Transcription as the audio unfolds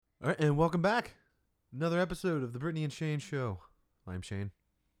All right, and welcome back. Another episode of the Brittany and Shane Show. I'm Shane.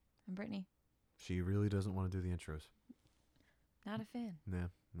 I'm Brittany. She really doesn't want to do the intros. Not a fan. No.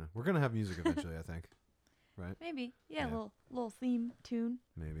 We're going to have music eventually, I think. Right? Maybe. Yeah, Yeah. little theme tune.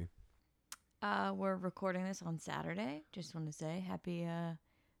 Maybe. We're recording this on Saturday. Just want to say happy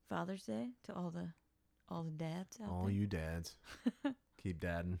Father's Day to all the dads out All there. you dads. Keep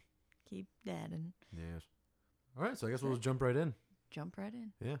dadding. Keep dadding. Yes. All right, so I guess we'll just jump right in. Jump right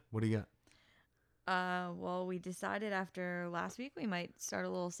in. Yeah. What do you got? Well, we decided after last week we might start a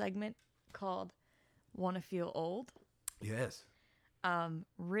little segment called "Wanna Feel Old." Yes.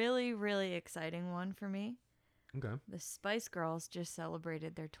 Really, really exciting one for me. Okay. The Spice Girls just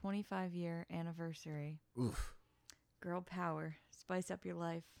celebrated their 25-year anniversary. Oof. Girl power. Spice up your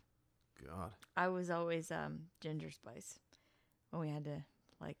life. God. I was always Ginger Spice when we had to,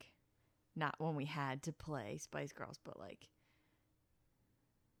 not when we had to play Spice Girls, but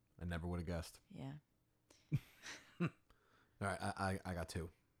I never would have guessed. yeah. All right, I got two.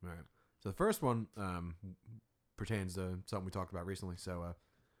 All right. So the first one pertains to something we talked about recently. So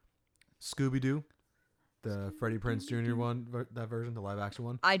Scooby-Doo, the Freddie Prinze Jr. one, that version, the live action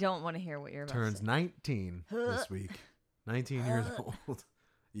one, I don't want to hear what you're about turns to say. 19 this week. 19 years old.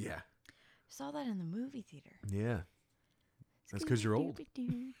 Yeah. Saw that in the movie theater. Yeah. That's because you're old.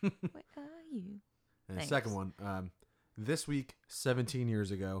 Scooby-Doo, where are you? And the Thanks. second one, this week, 17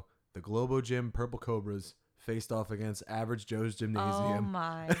 years ago, the Globo Gym Purple Cobras faced off against Average Joe's Oh Gymnasium.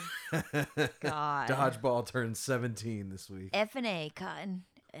 my God. Dodgeball turns 17 this week. F&A, Cotton.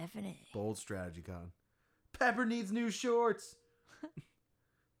 F&A. Bold strategy, Con. Pepper needs new shorts.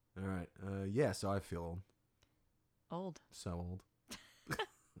 All right. Yeah, so I feel old. Old. So old.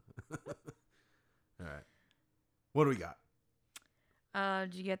 All right. What do we got?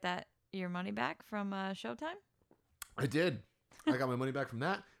 Did you get your money back from Showtime? I did. I got my money back from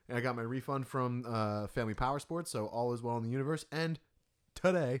that, and I got my refund from Family Power Sports, so all is well in the universe. And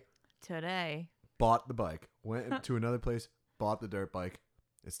today, bought the bike. Went to another place, bought the dirt bike.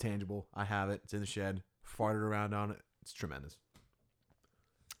 It's tangible. I have it. It's in the shed. Farted around on it. It's tremendous.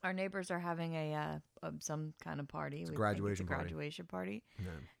 Our neighbors are having a some kind of party. It's a We think graduation it's a party. graduation party. Yeah.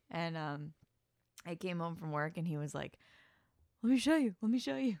 And I came home from work and he was like, let me show you,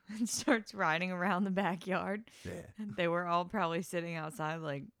 and starts riding around the backyard. Yeah. And they were all probably sitting outside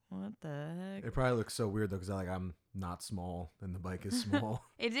like, what the heck? It probably looks so weird, though, because I'm not small, and the bike is small.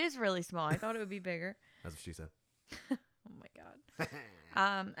 It is really small. I thought it would be bigger. That's what she said. Oh my God.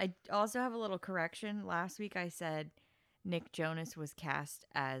 I also have a little correction. Last week I said Nick Jonas was cast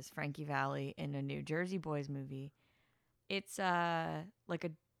as Frankie Valli in a new Jersey Boys movie. It's like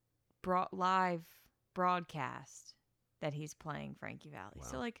a live broadcast that he's playing Frankie Valli. Wow.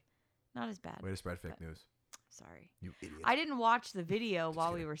 So not as bad. Way to spread fake news. Sorry. You idiot. I didn't watch the video Just while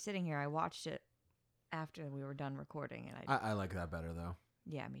kidding. we were sitting here. I watched it after we were done recording, and I like that better, though.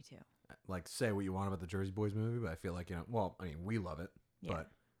 yeah, me too. Like, say what you want about the Jersey Boys movie, but I feel like, well, I mean, we love it, Yeah. but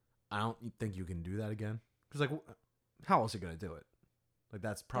I don't think you can do that again. Because, how else are you going to do it? Like,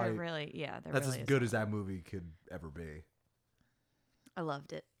 that's probably, They're really that's as good as that movie could ever be. I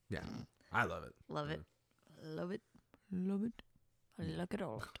loved it. Yeah, I love it. Love it. Love it. Love it. I like it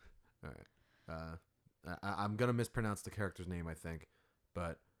all. All right. I'm going to mispronounce the character's name, I think,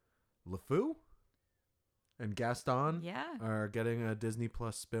 but LeFou and Gaston Yeah. are getting a Disney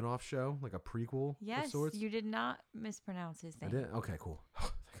Plus spin-off show, like a prequel of Yes, sorts. you did not mispronounce his I name. did? Okay, cool.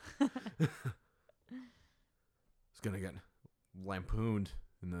 It's going to get lampooned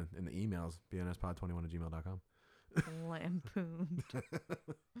in the emails, bnspod21@gmail.com. Lampooned.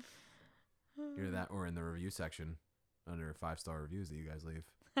 Either that or in the review section under 5-star reviews that you guys leave.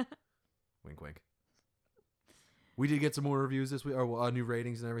 Wink, wink. We did get some more reviews this week, or new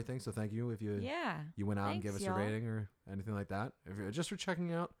ratings and everything, so thank you if you Yeah. you went out and Thanks, gave us y'all. a rating or anything like that. If you're just for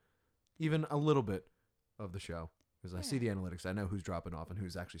checking out even a little bit of the show. Because I see the analytics. I know who's dropping off and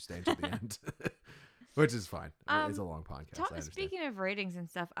who's actually staying to the end. Which is fine. It's a long podcast. I understand. Speaking of ratings and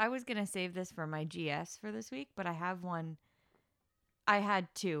stuff, I was going to save this for my GS for this week, but I have one. I had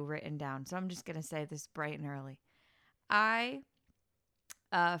two written down, so I'm just going to say this bright and early. I,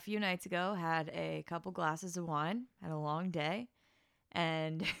 a few nights ago, had a couple glasses of wine, had a long day,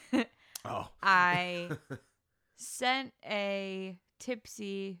 and Oh. I sent a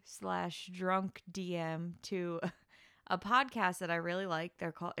tipsy/drunk DM to a podcast that I really like.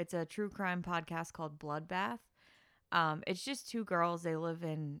 It's a true crime podcast called Bloodbath. It's just two girls. They live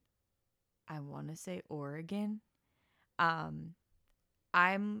in, I want to say, Oregon.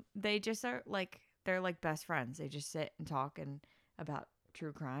 They just are they're like best friends. They just sit and talk about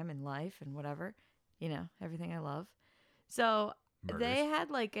true crime and life and whatever, everything I love. So Murders. They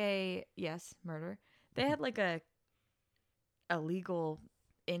had like murder. They had like a legal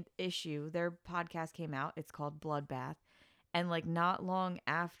issue. Their podcast came out. It's called Bloodbath. And like not long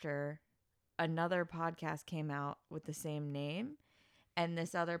after, another podcast came out with the same name. And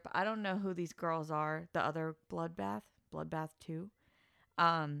this other, I don't know who these girls are, the other Bloodbath 2.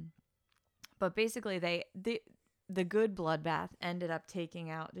 But basically the good Bloodbath ended up taking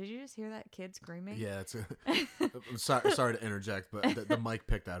out. Did you just hear that kid screaming? Yeah, I'm sorry to interject, but the mic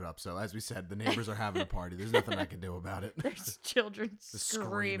picked that up. So as we said, the neighbors are having a party. There's nothing I can do about it. There's children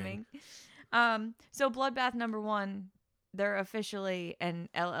screaming. So Bloodbath number 1, they're officially an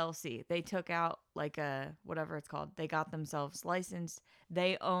LLC. They took out like a whatever it's called. They got themselves licensed.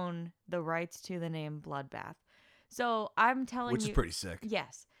 They own the rights to the name Bloodbath. So I'm telling you, which is pretty sick.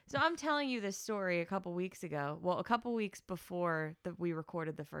 Yes. So I'm telling you this story a couple weeks ago. Well, a couple weeks before we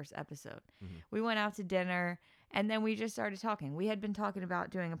recorded the first episode. Mm-hmm. We went out to dinner and then we just started talking. We had been talking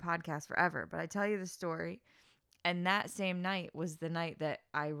about doing a podcast forever, but I tell you the story. And that same night was the night that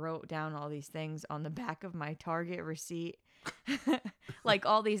I wrote down all these things on the back of my Target receipt. Like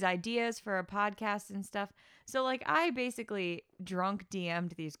all these ideas for a podcast and stuff. So like I basically drunk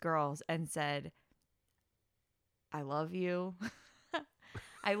DM'd these girls and said, I love you.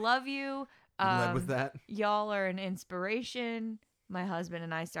 I love you. Led with that. Y'all are an inspiration. My husband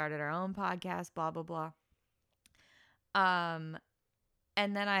and I started our own podcast, blah, blah, blah. And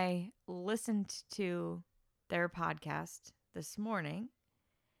then I listened to their podcast this morning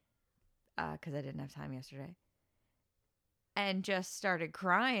because I didn't have time yesterday. And just started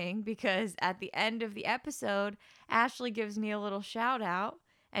crying because at the end of the episode, Ashley gives me a little shout out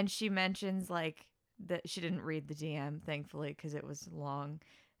and she mentions like, that she didn't read the DM, thankfully, because it was long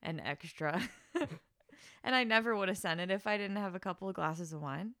and extra. And I never would have sent it if I didn't have a couple of glasses of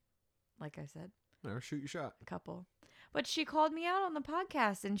wine. Like I said. Never shoot your shot. A couple. But she called me out on the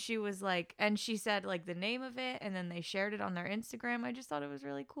podcast and she was like, and she said like the name of it and then they shared it on their Instagram. I just thought it was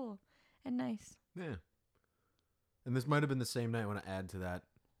really cool and nice. Yeah. And this might have been the same night when I add to that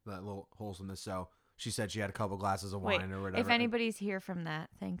little wholesomeness. So she said she had a couple glasses of wine or whatever. If anybody's here from that,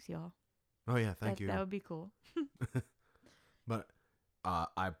 thanks y'all. Oh, yeah. Thank you. That would be cool. But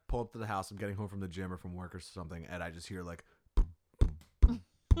I pull up to the house. I'm getting home from the gym or from work or something. And I just hear like boom, boom,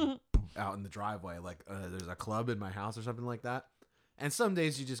 boom, boom, out in the driveway. Like there's a club in my house or something like that. And some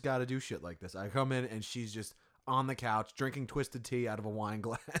days you just got to do shit like this. I come in and she's just on the couch drinking twisted tea out of a wine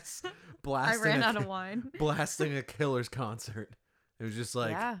glass. I ran out of wine. Blasting a Killers concert. It was just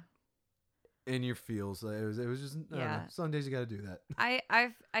like... Yeah. In your feels. It was just I don't know. Some days you got to do that.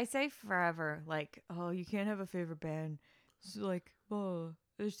 I say forever like, oh, you can't have a favorite band. It's like, oh,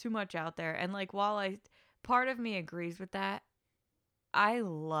 there's too much out there. And like while part of me agrees with that, I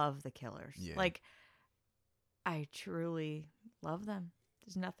love the Killers. Yeah. Like I truly love them.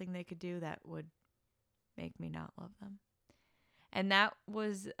 There's nothing they could do that would make me not love them. And that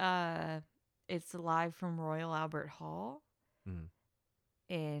was it's live from Royal Albert Hall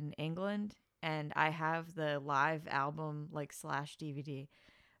in England. And I have the live album like / DVD,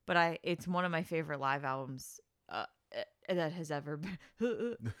 but it's one of my favorite live albums that has ever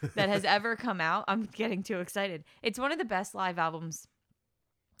come out. I'm getting too excited. It's one of the best live albums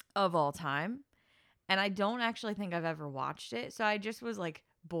of all time, and I don't actually think I've ever watched it. So I just was like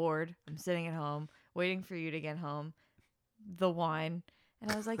bored. I'm sitting at home waiting for you to get home, the wine,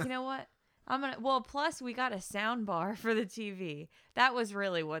 and I was like, you know what? Plus we got a sound bar for the TV. That was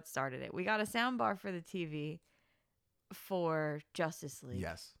really what started it. We got a sound bar for the TV for Justice League.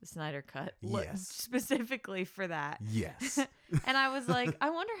 Yes. The Snyder Cut. Yes. Specifically for that. Yes. And I was like, I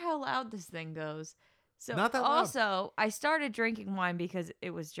wonder how loud this thing goes. So not that loud. Also, I started drinking wine because it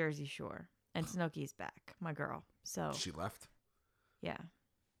was Jersey Shore and Snooki's back, my girl. So she left? Yeah.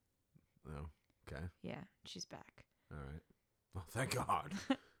 Oh, okay. Yeah, she's back. All right. Well, thank God.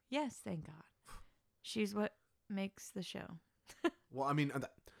 Yes, thank God. She's what makes the show. Well, I mean,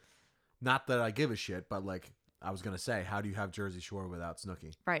 not that I give a shit, but like I was going to say, how do you have Jersey Shore without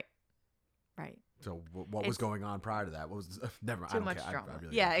Snooki? Right. So what was going on prior to that? What was never mind. Too much drama. I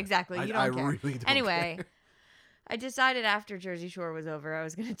really exactly. You don't care. Really don't anyway, care. I decided after Jersey Shore was over, I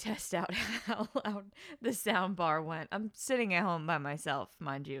was going to test out how loud the sound bar went. I'm sitting at home by myself,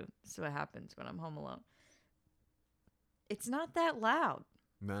 mind you. That's what happens when I'm home alone. It's not that loud.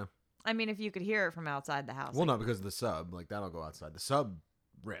 No. I mean, if you could hear it from outside the house. Well, no, because of the sub. Like, that'll go outside. The sub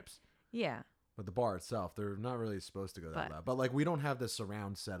rips. Yeah. But the bar itself, they're not really supposed to go that loud. But, like, we don't have the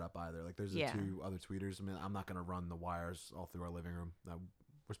surround setup either. Like, there's the two other tweeters. I mean, I'm not going to run the wires all through our living room.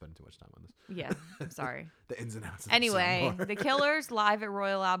 We're spending too much time on this. Yeah, I'm sorry. The ins and outs of anyway, the Killers live at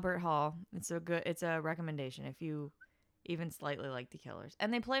Royal Albert Hall. It's a recommendation. If you even slightly like the Killers.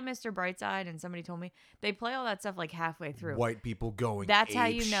 And they play Mr. Brightside, and somebody told me they play all that stuff like halfway through. White people going That's how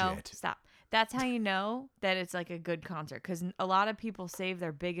ape you know. shit. Stop. That's how you know that it's like a good concert, because a lot of people save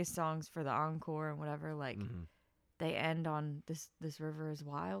their biggest songs for the encore and whatever. Like they end on this river is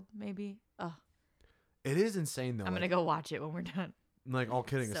wild, maybe. Oh, it is insane though. I'm gonna go watch it when we're done. Like, all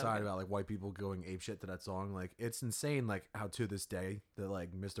kidding So aside good. about like white people going ape shit to that song, like it's insane. Like how to this day that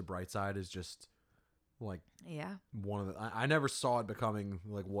like Mr. Brightside is just like one of the. I never saw it becoming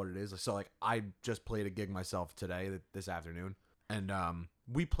like what it is. So like I just played a gig myself today this afternoon, and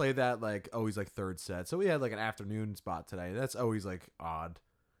we play that like always like third set. So we had like an afternoon spot today. That's always like odd.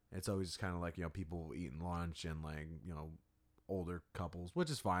 It's always kind of like, you know, people eating lunch and like, you know, older couples, which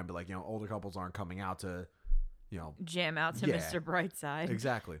is fine, but like, you know, older couples aren't coming out to, you know, jam out to Mr. Brightside.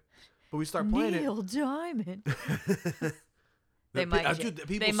 Exactly. But we start playing Neil Diamond. They might.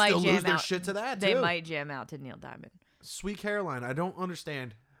 People they might still jam lose their out. shit to that. They too. might jam out to Neil Diamond. Sweet Caroline. I don't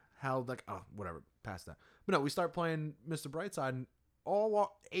understand how like whatever. Past that. But no, we start playing Mr. Brightside, and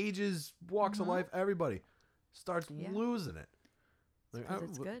all ages, walks of life, everybody starts losing it. Like,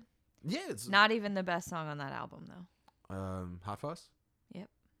 it's good. Yeah, it's not even the best song on that album though. Hot Fuss. Yep.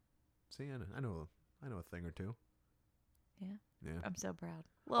 See, I know a thing or two. Yeah. I'm so proud.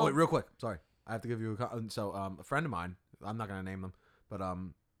 Oh, wait, real quick. Sorry, I have to give you a friend of mine. I'm not gonna name them, but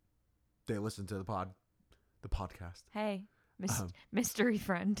they listen to the podcast. Hey, mystery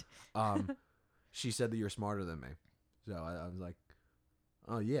friend. She said that you're smarter than me, so I was like,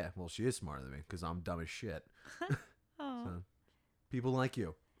 oh yeah, well she is smarter than me because I'm dumb as shit. Oh. So, people like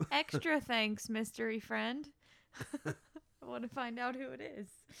you. Extra thanks, mystery friend. I want to find out who it is.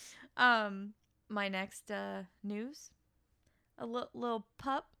 My next news. A little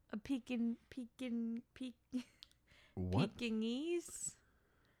pup, a What? Pekingese,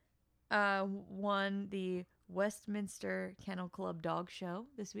 won the Westminster Kennel Club Dog Show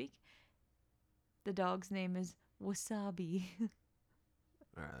this week. The dog's name is Wasabi.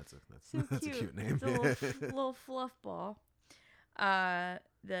 All right, that's So a cute name. It's a little fluff ball.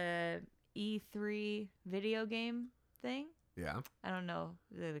 The E3 video game thing. Yeah. I don't know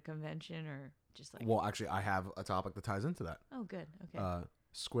the convention or just like. Well, actually, I have a topic that ties into that. Oh, good. Okay.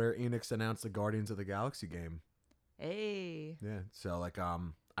 Square Enix announced the Guardians of the Galaxy game. Hey. Yeah. So like,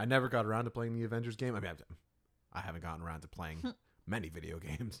 I never got around to playing the Avengers game. I mean, I haven't gotten around to playing many video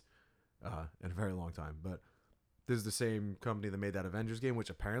games in a very long time. But this is the same company that made that Avengers game, which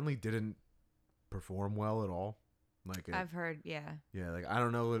apparently didn't perform well at all. Like I've heard, yeah. Yeah, like I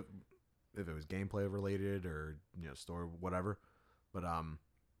don't know if it was gameplay related or, you know, story, whatever. But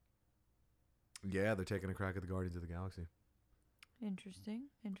yeah, they're taking a crack at the Guardians of the Galaxy. Interesting.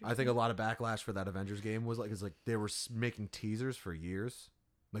 I think a lot of backlash for that Avengers game was like, they were making teasers for years,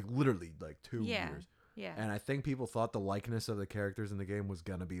 like literally like 2 years. Yeah. And I think people thought the likeness of the characters in the game was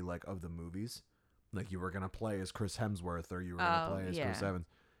gonna be like of the movies, like you were gonna play as Chris Hemsworth or you were gonna play as Chris Evans,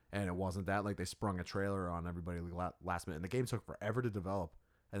 and it wasn't that. Like they sprung a trailer on everybody last minute, and the game took forever to develop,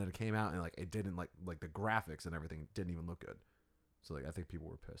 and then it came out and like it didn't like the graphics and everything didn't even look good. So like I think people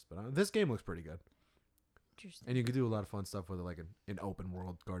were pissed, but this game looks pretty good. Interesting. And you can do a lot of fun stuff with it, like an open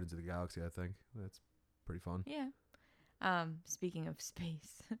world Guardians of the Galaxy. I think that's pretty fun. Yeah. Speaking of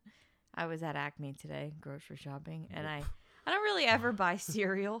space, I was at Acme today, grocery shopping, and I don't really ever buy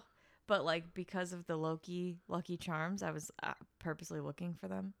cereal, but like because of the Loki Lucky Charms, I was purposely looking for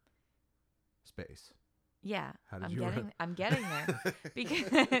them. Space. Yeah, How did I'm getting there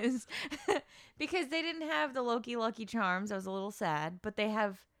because because they didn't have the Loki Lucky Charms. I was a little sad, but they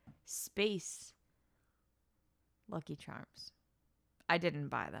have space Lucky Charms. I didn't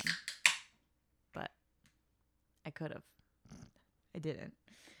buy them, but I could have. I didn't.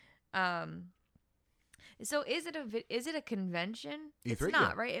 So is it a convention? E3, it's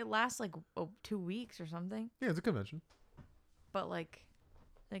not, right? It lasts like 2 weeks or something. Yeah, it's a convention. But like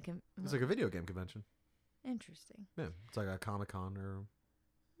it's like a video game convention. Interesting. Yeah, it's like a Comic-Con or.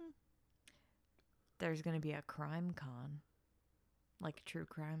 There's gonna be a crime con, like true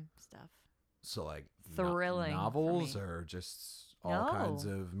crime stuff. So like thrilling novels or just all kinds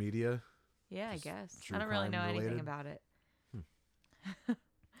of media. Yeah, I guess. I don't really know anything about it.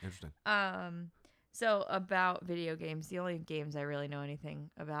 Interesting. So about video games, the only games I really know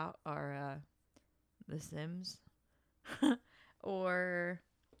anything about are The Sims or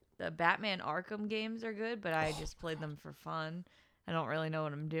the Batman Arkham games are good, but I just played them for fun. I don't really know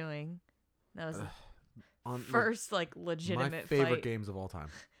what I'm doing. That was the first like legitimate my favorite fight. games of all time.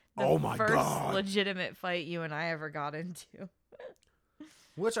 Oh my god. The first legitimate fight you and I ever got into.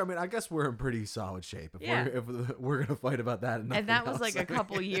 Which, I mean, I guess we're in pretty solid shape. If we're going to fight about that. And that was like a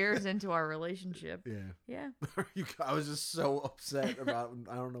couple years into our relationship. Yeah. I was just so upset about,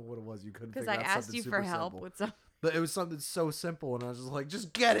 I don't know what it was. You couldn't figure out something. Because I asked you for help with something. But it was something so simple, and I was just like,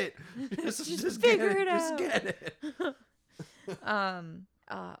 just get it. Just figure it out. Just get it.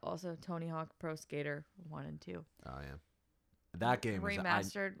 Also, Tony Hawk Pro Skater 1 and 2. Oh, yeah. That game was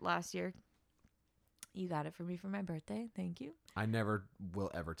remastered last year. You got it for me for my birthday. Thank you. I never will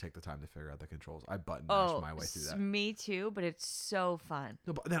ever take the time to figure out the controls. I button mash my way through that. Me too, but it's so fun.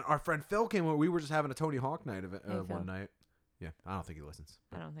 No, but then our friend Phil came over. We were just having a Tony Hawk night one night. Yeah, I don't think he listens.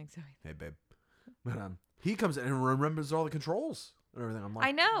 I don't think so either. Hey, babe. But he comes in and remembers all the controls and everything. I'm like,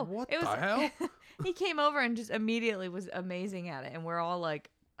 I know. What the hell? He came over and just immediately was amazing at it, and we're all like,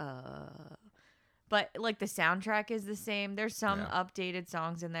 But like the soundtrack is the same. There's some updated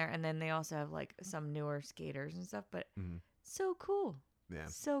songs in there, and then they also have like some newer skaters and stuff. But so cool. Yeah.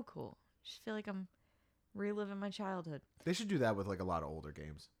 So cool. Just feel like I'm reliving my childhood. They should do that with like a lot of older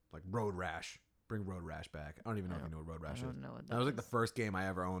games, like Road Rash. Bring Road Rash back. I don't even know if you know what Road Rash is. I don't know what that was. Like the first game I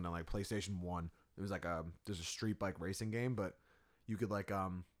ever owned on like PlayStation 1. It was like there's a street bike racing game, but you could like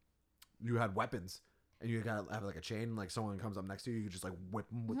you had weapons and you gotta have like a chain. Like someone comes up next to you, you could just like whip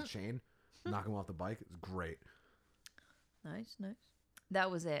them with the chain. Knock him off the bike. It's great. Nice.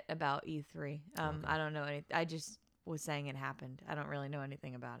 That was it about E3. Okay. I don't know anything. I just was saying it happened. I don't really know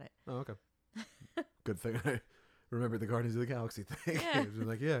anything about it. Oh, okay. Good thing I remember the Guardians of the Galaxy thing. Yeah. It was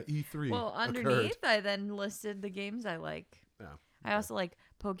like, E3. Well, underneath, I then listed the games I like. Yeah. I also like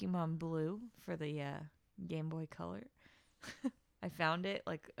Pokemon Blue for the Game Boy Color. I found it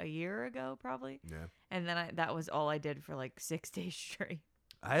like a year ago, probably. Yeah. And then that was all I did for like 6 days straight.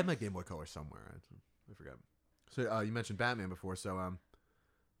 I had my Game Boy Color somewhere. I forgot. So you mentioned Batman before. So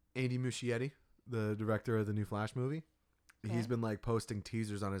Andy Muschietti, the director of the new Flash movie, he's been like posting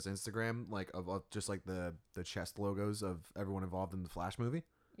teasers on his Instagram, like of just like the chest logos of everyone involved in the Flash movie.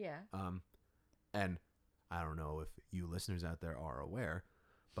 Yeah. And I don't know if you listeners out there are aware,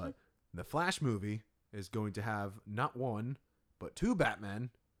 but the Flash movie is going to have not one but 2 Batmen.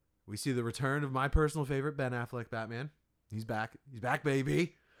 We see the return of my personal favorite, Ben Affleck Batman. He's back. He's back,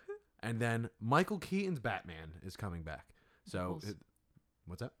 baby. And then Michael Keaton's Batman is coming back. So,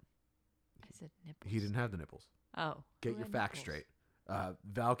 what's that? I said nipples. He didn't have the nipples. Oh. Get your facts straight.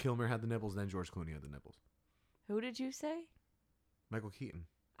 Val Kilmer had the nipples, then George Clooney had the nipples. Who did you say? Michael Keaton.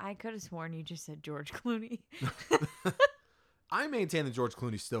 I could have sworn you just said George Clooney. I maintain that George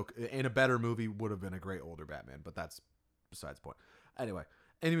Clooney still, in a better movie, would have been a great older Batman, but that's besides the point. Anyway.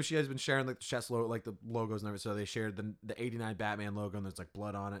 Anyway, she has been sharing like the chest logo, like the logos and everything. So they shared the 89 Batman logo, and there's like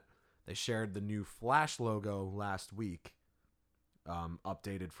blood on it. They shared the new Flash logo last week,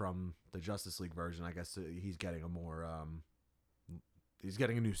 updated from the Justice League version. I guess he's getting he's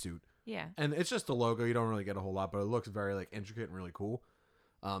getting a new suit. Yeah. And it's just a logo. You don't really get a whole lot, but it looks very like intricate and really cool.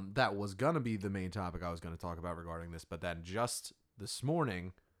 That was gonna be the main topic I was gonna talk about regarding this, but then just this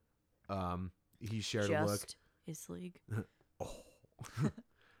morning, he shared a look. Justice League.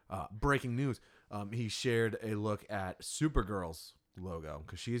 Breaking news. He shared a look at Supergirl's logo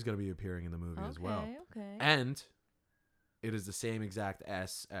because she's going to be appearing in the movie as well. Okay. And it is the same exact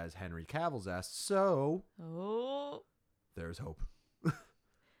S as Henry Cavill's S. So there's hope.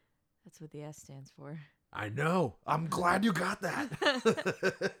 That's what the S stands for. I know. I'm glad you got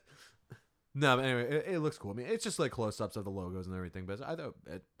that. No, but anyway, it looks cool. I mean, it's just like close-ups of the logos and everything. But I thought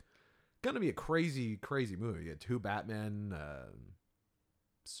it's going to be a crazy, crazy movie. You get 2 Batman,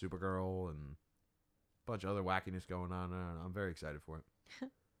 Supergirl, and a bunch of other wackiness going on. I'm very excited for it.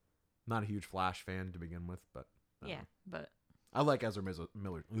 Not a huge Flash fan to begin with, but but I like Ezra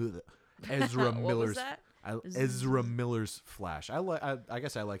Miller. Ezra Miller's. Ezra Miller's Flash. I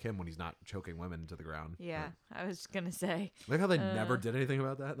guess I like him when he's not choking women to the ground. Yeah, I was gonna say. Like how they never did anything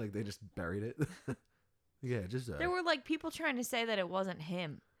about that. Like they just buried it. Yeah, just. There were like people trying to say that it wasn't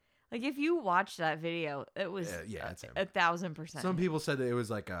him. Like, if you watch that video, it was it's 1,000%. Some people said that it was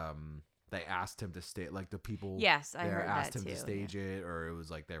like they asked him to stay, like the people. Yes, I heard asked that him too, to stage it, or it was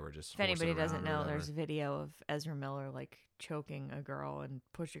like they were just. If anybody doesn't know, there's a video of Ezra Miller like choking a girl and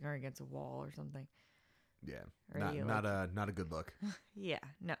pushing her against a wall or something. Yeah, not a good look. Yeah,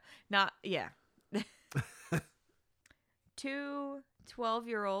 no, not yeah. 2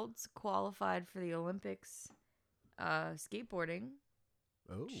 12-year-olds qualified for the Olympics, skateboarding.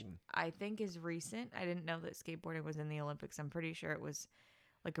 Oh. I think is recent. I didn't know that skateboarding was in the Olympics. I'm pretty sure it was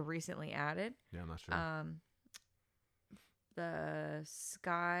like a recently added. Yeah, I'm not sure. The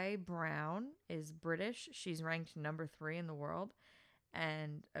Sky Brown is British. She's ranked number 3 in the world.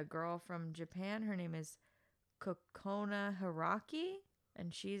 And a girl from Japan, her name is Kokona Hiraki.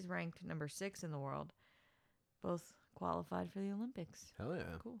 and she's ranked number 6 in the world. Both qualified for the Olympics. Hell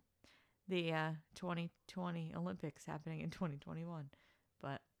yeah. Cool. The 2020 Olympics happening in 2021.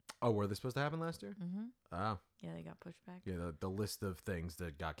 But oh, were they supposed to happen last year? Mm-hmm. Oh. Yeah, they got pushed back. Yeah, the list of things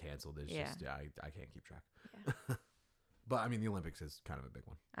that got canceled is just, I can't keep track. Yeah. But, I mean, the Olympics is kind of a big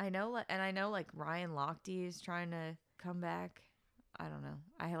one. I know, and I know, like, Ryan Lochte is trying to come back. I don't know.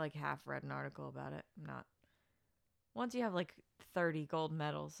 I like half read an article about it. I'm not. Once you have, like, 30 gold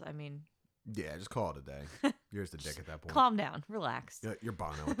medals, I mean. Yeah, just call it a day. You're just a dick at that point. Calm down. Relax. Yeah, you're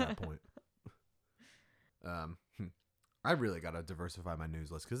Bono at that point. I really got to diversify my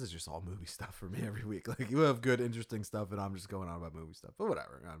news list because it's just all movie stuff for me every week. Like, you have good, interesting stuff, and I'm just going on about movie stuff. But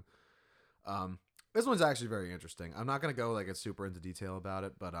whatever. This one's actually very interesting. I'm not going to go, like, super into detail about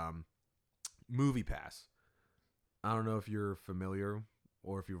it, but Movie Pass. I don't know if you're familiar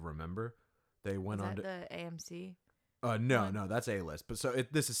or if you remember. They went on the AMC? No, that's A-List. But so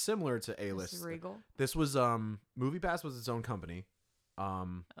this is similar to A-List. This is Regal? This was Movie Pass was its own company.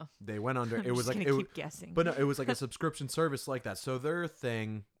 They went under. It was like keep guessing, but no, it was like a subscription service like that. So their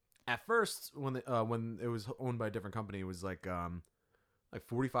thing at first, when it was owned by a different company, it was like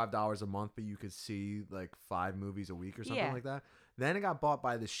 $45 a month, but you could see like 5 movies a week or something like that. Then it got bought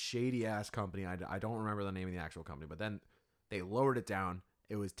by this shady ass company. I don't remember the name of the actual company, but then they lowered it down.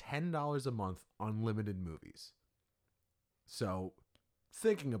 It was $10 a month, unlimited movies. So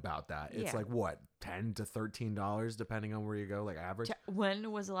thinking about that, it's like what, $10 to $13 depending on where you go, like average.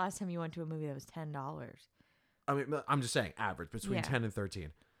 When was the last time you went to a movie that was $10? I mean, I'm just saying average between 10 and 13.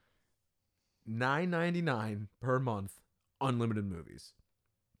 $9.99 per month, unlimited movies.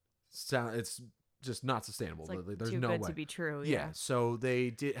 It's just not sustainable. It's like there's too no good way to be true. Yeah. So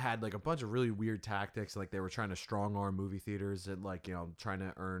they had like a bunch of really weird tactics. Like they were trying to strong arm movie theaters and like, you know, trying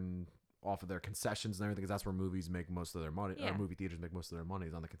to earn off of their concessions and everything, because that's where movies make most of their money. Yeah. Movie theaters make most of their money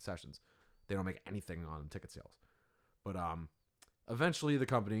is on the concessions. They don't make anything on ticket sales. But eventually the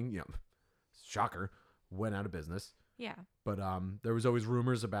company, you know, shocker, went out of business. Yeah. But there was always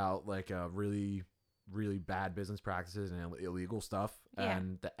rumors about like really, really bad business practices and illegal stuff. Yeah.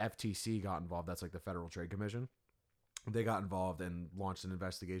 And the FTC got involved. That's like the Federal Trade Commission. They got involved and launched an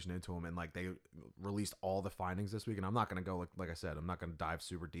investigation into them, and like they released all the findings this week. And I'm not gonna go like I said, I'm not gonna dive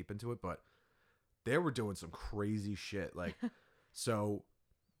super deep into it, but they were doing some crazy shit. Like, so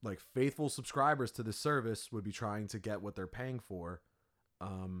like faithful subscribers to the service would be trying to get what they're paying for.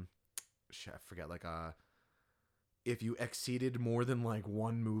 I forget, like if you exceeded more than like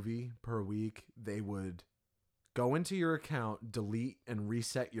one movie per week, they would go into your account, delete and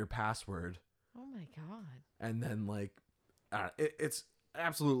reset your password. Oh my God. And then like, it's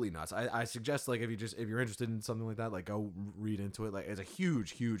absolutely nuts. I suggest like if you're interested in something like that, like go read into it. Like it's a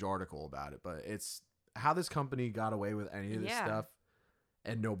huge article about it, but it's how this company got away with any of this stuff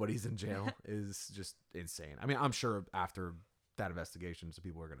and nobody's in jail is just insane. I mean, I'm sure after that investigation, some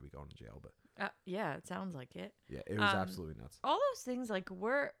people are going to be going to jail, but yeah, it sounds like it. Yeah, it was absolutely nuts. All those things, like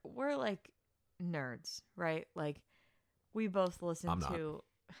we're like nerds, right? Like we both listen to.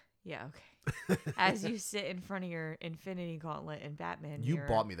 Yeah, okay. As you sit in front of your Infinity Gauntlet and Batman. You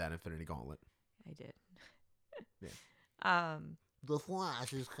bought me that Infinity Gauntlet. I did. Yeah. The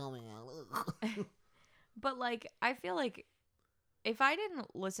Flash is coming out. But like, I feel like if I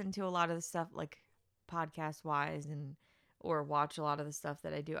didn't listen to a lot of the stuff, like podcast wise, or watch a lot of the stuff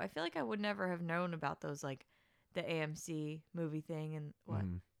that I do, I feel like I would never have known about those, like the AMC movie thing and what.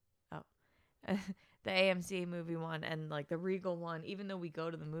 The AMC movie one and like the Regal one, even though we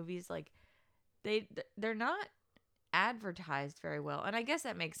go to the movies, like they're not advertised very well. And I guess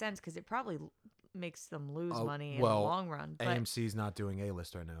that makes sense because it probably makes them lose money in the long run. But AMC's not doing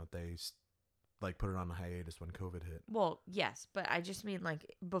A-List right now. They like put it on a hiatus when COVID hit. Well, yes, but I just mean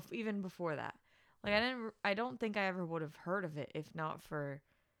like even before that. Like I don't think I ever would have heard of it if not for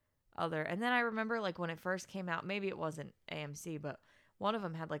other. And then I remember like when it first came out, maybe it wasn't AMC, but one of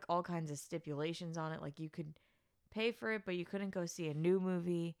them had like all kinds of stipulations on it. Like you could pay for it, but you couldn't go see a new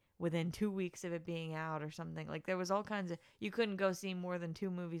movie within 2 weeks of it being out or something. Like there was all kinds of, you couldn't go see more than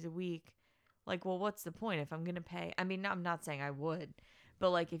 2 movies a week. Like, well, what's the point if I'm going to pay? I mean, I'm not saying I would, but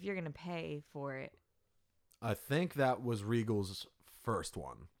like if you're going to pay for it. I think that was Regal's first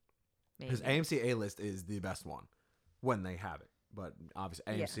one. Because AMC A-List is the best one when they have it. But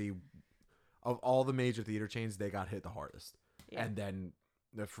obviously AMC, of all the major theater chains, they got hit the hardest. Yeah. And then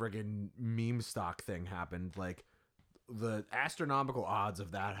the friggin' meme stock thing happened. Like the astronomical odds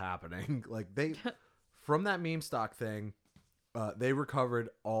of that happening. Like they, from that meme stock thing, they recovered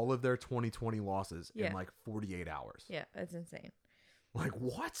all of their 2020 losses in like 48 hours. Yeah, that's insane. Like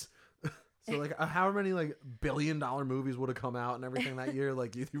what? So like, however many like $1 billion movies would have come out and everything that year,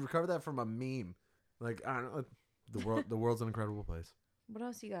 like you recover that from a meme. Like I don't know, the world's an incredible place. What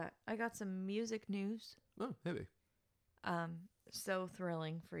else you got? I got some music news. Oh, maybe. So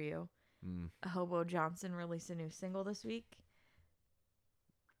thrilling for you. Mm. Hobo Johnson released a new single this week.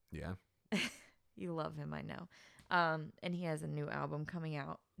 Yeah. You love him, I know. And he has a new album coming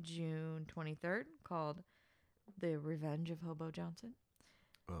out June 23rd called The Revenge of Hobo Johnson.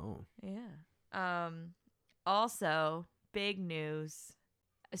 Oh. Yeah. Also, big news.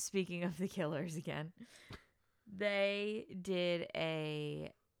 Speaking of the Killers again, they did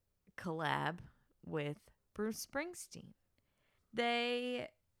a collab with Bruce Springsteen. They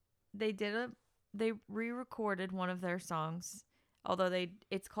re-recorded one of their songs, although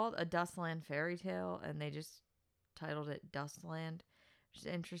it's called A Dustland Fairy Tale, and they just titled it Dustland, which is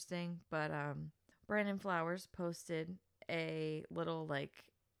interesting. But Brandon Flowers posted a little like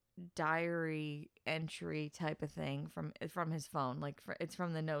diary entry type of thing from his phone. Like it's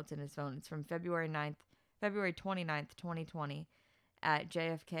from the notes in his phone. It's from February 29th, 2020 at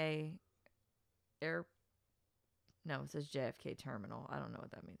JFK Air. No, it says JFK Terminal. I don't know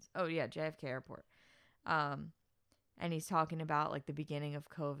what that means. Oh yeah, JFK Airport. And he's talking about like the beginning of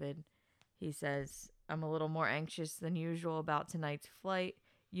COVID. He says, "I'm a little more anxious than usual about tonight's flight.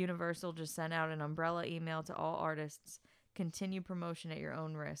 Universal just sent out an umbrella email to all artists. Continue promotion at your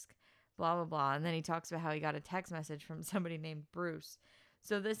own risk. Blah, blah, blah." And then he talks about how he got a text message from somebody named Bruce.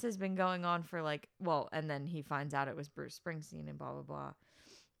 So this has been going on for like, well, and then he finds out it was Bruce Springsteen and blah, blah,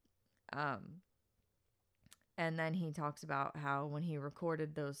 blah. And then he talks about how when he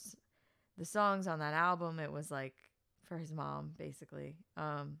recorded the songs on that album, it was like for his mom, basically.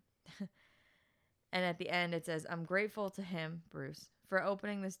 And at the end, it says, "I'm grateful to him, Bruce, for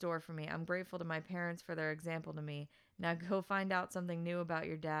opening this door for me. I'm grateful to my parents for their example to me. Now go find out something new about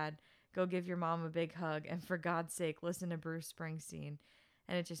your dad. Go give your mom a big hug. And for God's sake, listen to Bruce Springsteen."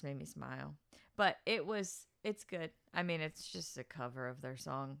 And it just made me smile. But it's good. I mean, it's just a cover of their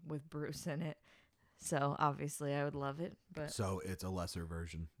song with Bruce in it. So obviously I would love it. But So it's a lesser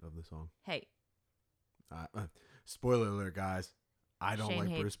version of the song. Hey. Spoiler alert, guys. I don't Shane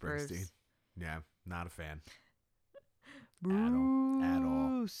like Bruce hates Springsteen. Bruce. Yeah, not a fan. Bruce. At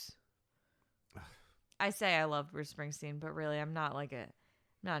all. I say I love Bruce Springsteen, but really I'm not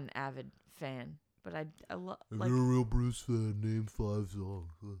an avid fan. But I love. If like, you're a real Bruce fan, name 5 songs.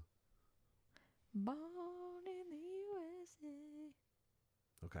 Born in the USA.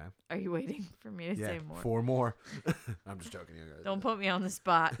 Okay. Are you waiting for me to say more? 4 more. I'm just joking. Don't put me on the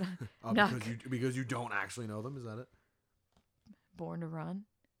spot. Oh, because you don't actually know them. Is that it? Born to Run.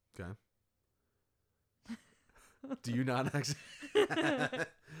 Okay. Do you not actually?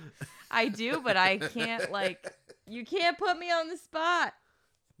 I do, but I can't. Like, you can't put me on the spot.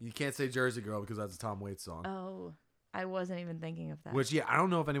 You can't say Jersey Girl because that's a Tom Waits song. Oh, I wasn't even thinking of that. Which, yeah, I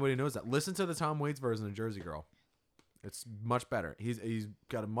don't know if anybody knows that. Listen to the Tom Waits version of Jersey Girl. It's much better. He's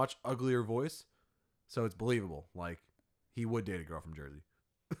got a much uglier voice, so it's believable. Like, he would date a girl from Jersey.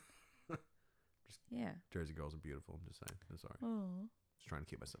 Yeah. Jersey girls are beautiful. I'm just saying. I'm sorry. Oh. Just trying to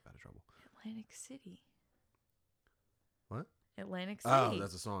keep myself out of trouble. Atlantic City. What? Atlantic City. Oh,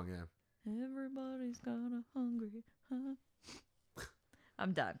 that's a song, yeah. Everybody's kinda hungry, huh?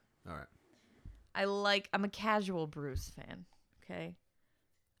 I'm done. All right. I'm a casual Bruce fan, okay?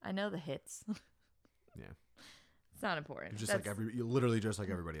 I know the hits. Yeah. It's not important. You're literally just like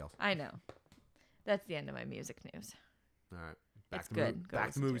everybody else. I know. That's the end of my music news. All right. It's good.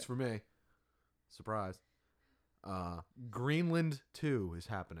 Back to movies for me. Surprise. Greenland 2 is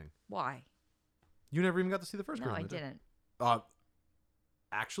happening. Why? You never even got to see the first No, Greenland. I didn't.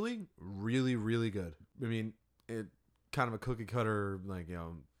 Actually, really, really good. I mean, it kind of a cookie cutter, like,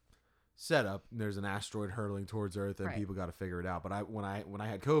 setup. There's an asteroid hurtling towards Earth, and people got to figure it out. But when I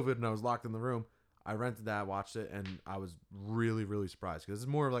had COVID and I was locked in the room, I rented that, watched it, and I was really, really surprised because it's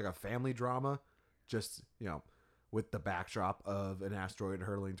more of like a family drama, just with the backdrop of an asteroid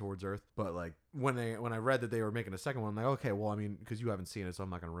hurtling towards Earth. But like when I read that they were making a second one, I'm like, okay, well, I mean, because you haven't seen it, so I'm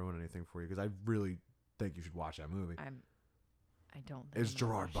not going to ruin anything for you because I really think you should watch that movie. I don't think It's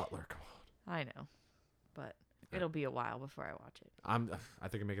Gerard Butler. Come on. I know, but it'll be a while before I watch it. I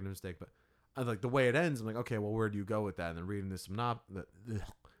think I'm making a mistake, but I like the way it ends. I'm like, okay, well, where do you go with that? And then reading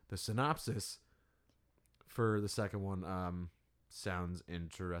the synopsis for the second one sounds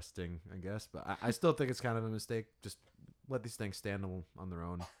interesting, I guess. But I still think it's kind of a mistake. Just let these things stand on their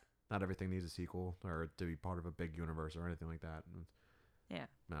own. Not everything needs a sequel or to be part of a big universe or anything like that. Yeah.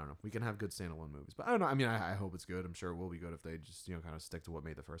 I don't know. We can have good standalone movies, but I don't know. I mean, I hope it's good. I'm sure it will be good if they just kind of stick to what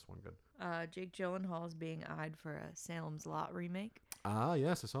made the first one good. Jake Gyllenhaal is being eyed for a Salem's Lot remake. Ah,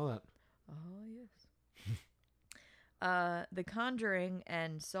 yes, I saw that. Oh, yes. The Conjuring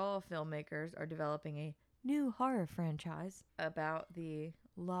and Saw filmmakers are developing a new horror franchise about the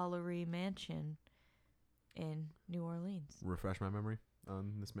Lalaurie Mansion in New Orleans. Refresh my memory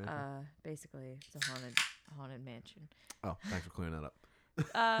on this mansion. Basically, it's a haunted mansion. Oh, thanks for clearing that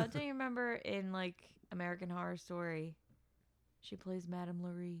up. Don't you remember in like American Horror Story, she plays Madame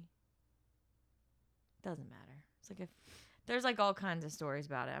Laurie? Doesn't matter. It's like there's like all kinds of stories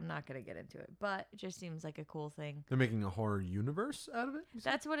about it. I'm not gonna get into it, but it just seems like a cool thing. They're making a horror universe out of it?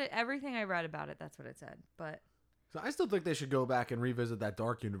 That's what everything I read about it, that's what it said. But so I still think they should go back and revisit that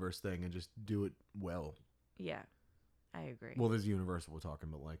dark universe thing and just do it well. Yeah, I agree. Well, there's Universal we're talking,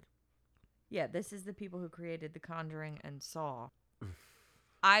 but like... Yeah, this is the people who created The Conjuring and Saw.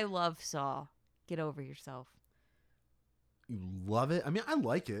 I love Saw. Get over yourself. You love it? I mean, I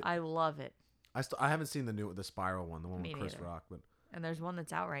like it. I love it. I haven't seen the Spiral one, the one Me with Chris neither. Rock, but And there's one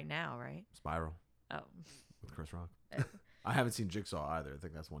that's out right now, right? Spiral Oh. with Chris Rock. I haven't seen Jigsaw either. I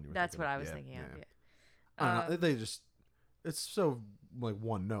think that's one you were That's thinking what of. I was Yeah, thinking of, yeah. I don't know. They just... It's so, like,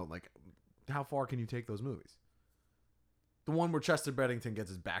 one note. Like, how far can you take those movies? The one where Chester Bennington gets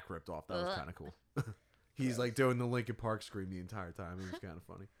his back ripped off. That was kind of cool. He's, like, doing the Linkin Park scream the entire time. It was kind of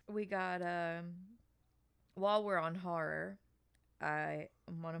funny. We got, while we're on horror,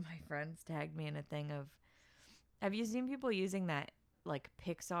 one of my friends tagged me in a thing of, have you seen people using that, like,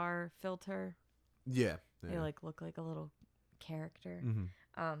 Pixar filter? Yeah. They, like, look like a little character.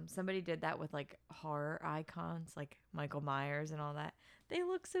 Mm-hmm. Somebody did that with, like, horror icons, like Michael Myers and all that. They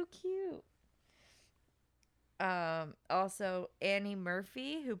look so cute. Also, Annie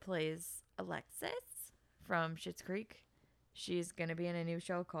Murphy, who plays Alexis from Schitt's Creek, she's going to be in a new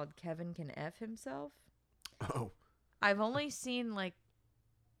show called Kevin Can F Himself. Oh. I've only seen, like,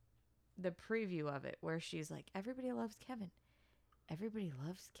 the preview of it where she's like, everybody loves Kevin. Everybody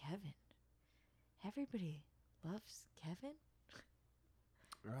loves Kevin. Everybody loves Kevin.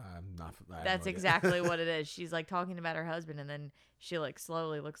 I'm not... That's exactly what it is. She's, like, talking about her husband, and then she, like,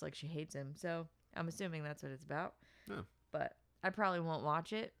 slowly looks like she hates him. So I'm assuming that's what it's about. Yeah. But I probably won't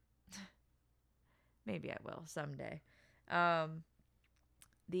watch it. Maybe I will someday.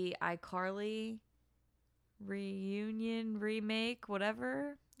 The iCarly reunion, remake,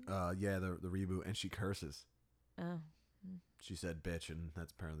 whatever. Yeah, the reboot, and she curses. Oh. She said bitch, and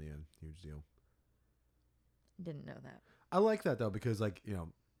that's apparently a huge deal. Didn't know that. I like that, though, because, like, you know,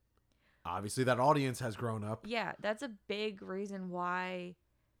 obviously that audience has grown up. Yeah, that's a big reason why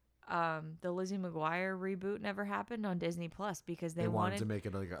the Lizzie McGuire reboot never happened on Disney Plus, because they wanted to make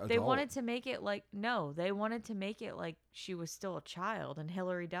it like adult. They wanted to make it like they wanted to make it like she was still a child, and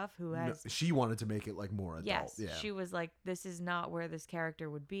Hilary Duff, who has she wanted to make it like more adult. Yes, yeah. She was like, this is not where this character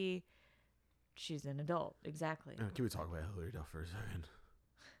would be. She's an adult, exactly. Can we talk about Hilary Duff for a second?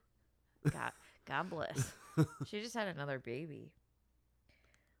 God bless. She just had another baby.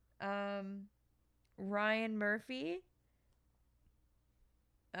 Ryan Murphy.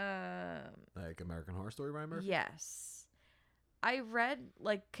 Like American Horror Story, Ryan Murphy? Yes. I read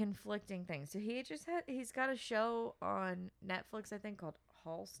like conflicting things. So he's got a show on Netflix, I think, called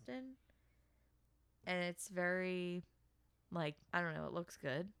Halston. And it's very, like, I don't know, it looks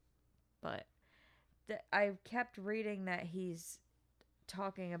good. But I kept reading that he's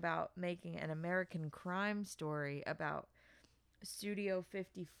talking about making an American crime story about Studio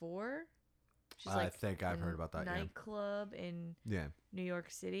 54. I think I've heard about that. Nightclub in New York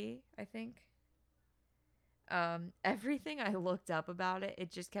City, I think. Everything I looked up about it,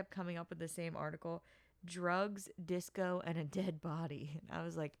 it just kept coming up with the same article: drugs, disco, and a dead body. And I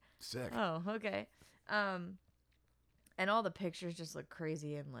was like, sick. Oh, okay. And all the pictures just look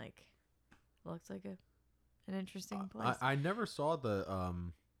crazy and like looks like an interesting place. I never saw the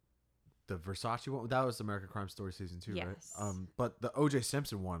Versace one. That was American Crime Story season 2, yes. right? But the O.J.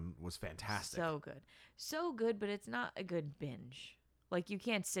 Simpson one was fantastic. So good, but it's not a good binge. Like, you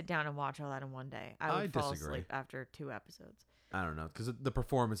can't sit down and watch all that in one day. I would fall asleep after 2 episodes. I don't know, because the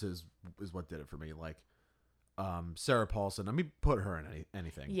performances is what did it for me. Like, Sarah Paulson. I mean, put her in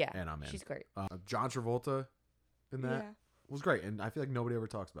anything. Yeah, and I'm in. She's great. John Travolta in that was great, and I feel like nobody ever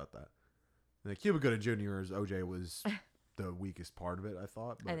talks about that. Like, Cuba Gooding Jr. as OJ was the weakest part of it, I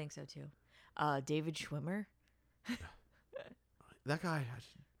thought. But I think so too. David Schwimmer. That guy,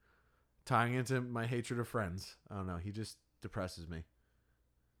 tying into my hatred of Friends. I don't know. He just depresses me.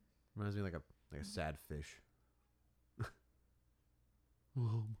 Reminds me like a sad fish.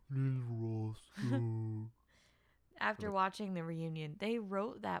 Well, my name's Ross. After watching the reunion, they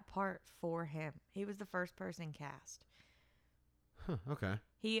wrote that part for him. He was the first person cast. Huh, okay.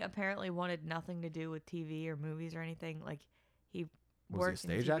 He apparently wanted nothing to do with TV or movies or anything. Like, he Was he a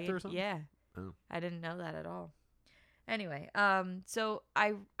stage actor or something? Yeah. Oh. I didn't know that at all. Anyway, so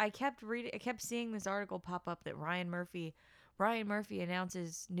I kept reading, I kept seeing this article pop up that Ryan Murphy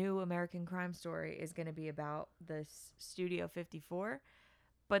announces new American Crime Story is going to be about this Studio 54,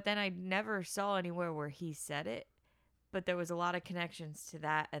 but then I never saw anywhere where he said it, but there was a lot of connections to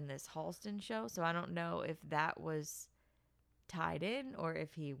that and this Halston show, so I don't know if that was tied in or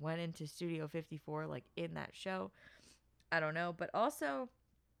if he went into Studio 54 like in that show. I don't know, but also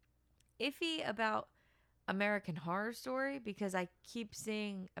iffy about American Horror Story because I keep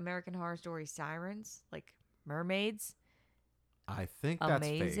seeing American Horror Story sirens, like mermaids. I think that's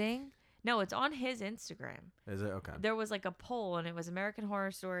amazing. fake. No, it's on his Instagram. Is it? Okay. There was like a poll and it was American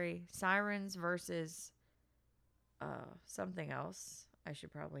Horror Story sirens versus something else. I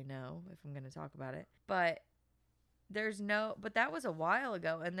should probably know if I'm going to talk about it. But that was a while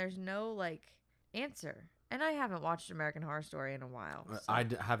ago and there's no like answer. And I haven't watched American Horror Story in a while. So. I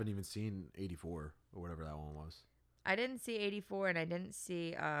haven't even seen 84 or whatever that one was. I didn't see 84 and I didn't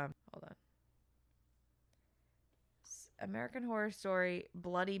see hold on. American Horror Story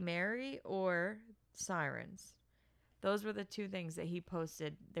Bloody Mary or Sirens. Those were the two things that he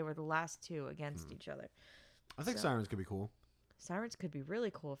posted. They were the last two against each other. I think Sirens could be cool. Sirens could be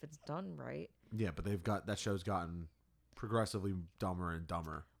really cool if it's done right. Yeah, but that show's gotten progressively dumber and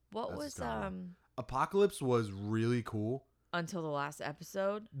dumber. What was Apocalypse was really cool until the last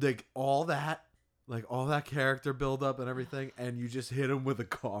episode. Like all that character build up and everything, and you just hit him with a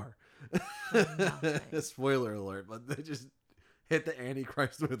car. Spoiler alert, but they just hit the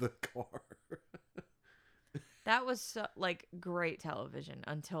Antichrist with a car. That was so, like great television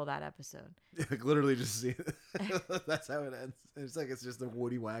until that episode. Like literally just see it. That's how it ends. It's like it's just a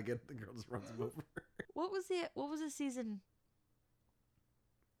woody wagon. The girl just runs him over. What was the season?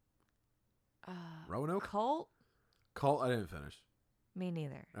 Roanoke? Cult, I didn't finish. Me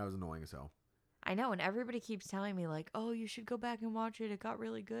neither. That was annoying as hell. I know, and everybody keeps telling me like, "Oh, you should go back and watch it. It got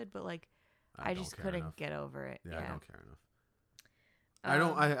really good," but like, I just couldn't get over it. Yeah, I don't care enough.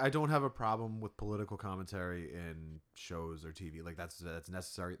 I don't have a problem with political commentary in shows or TV. Like that's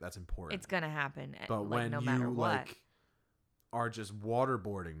necessary. That's important. It's gonna happen. But when no matter what, are just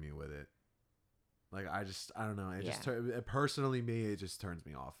waterboarding me with it, like I don't know. It personally it just turns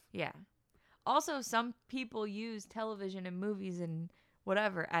me off. Yeah. Also, some people use television and movies and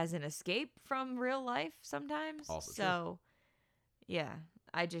whatever as an escape from real life sometimes. Also so, true. Yeah,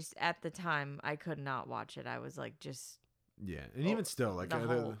 I just at the time I could not watch it. I was like just and even still like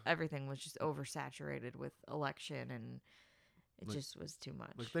everything was just oversaturated with election and it just was too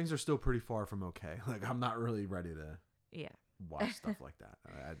much. Like things are still pretty far from okay. Like I'm not really ready to watch stuff like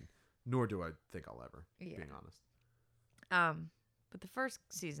that. Nor do I think I'll ever. Being honest. But the first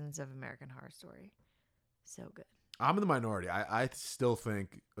seasons of American Horror Story, so good. I'm in the minority. I still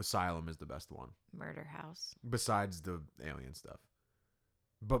think Asylum is the best one. Murder House. Besides the alien stuff.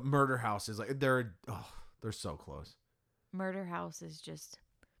 But Murder House is like, they're so close. Murder House is just...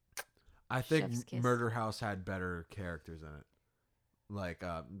 I think Murder House had better characters in it. Like,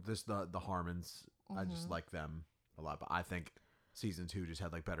 the Harmons, I just like them a lot. But I think season 2 just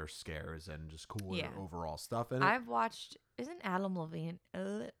had like better scares and just cooler overall stuff in it. I've watched... Isn't Adam Levine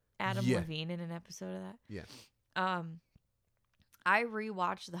Levine in an episode of that? Yeah. I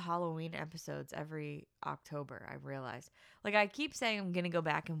rewatch the Halloween episodes every October. I realize, like, I keep saying I'm gonna go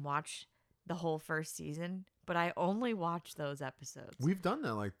back and watch the whole first season, but I only watch those episodes. We've done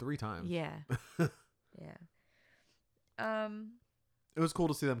that like 3 times. Yeah. Yeah. It was cool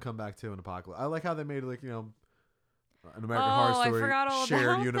to see them come back too in Apocalypse. I like how they made like an American Horror Story I forgot all shared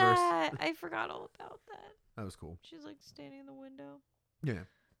about universe. That. I forgot all about that. That was cool. She's like standing in the window. Yeah.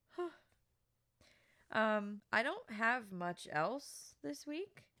 I don't have much else this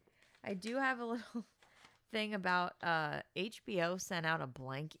week. I do have a little thing about HBO sent out a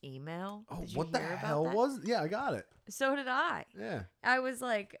blank email. Oh, what the hell was? Yeah, I got it. So did I. Yeah. I was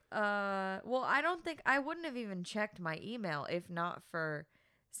like, well, I wouldn't have even checked my email if not for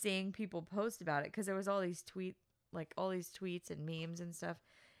seeing people post about it because there was all these tweets and memes and stuff.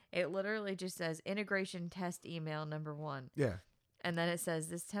 It literally just says integration test email number 1. Yeah. And then it says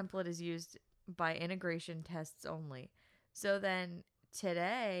this template is used by integration tests only. So then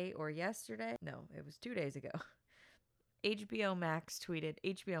today or yesterday, no, it was 2 days ago, HBO Max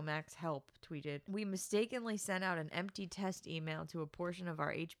Help tweeted, we mistakenly sent out an empty test email to a portion of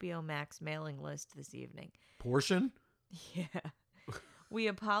our HBO Max mailing list this evening. Portion? Yeah. We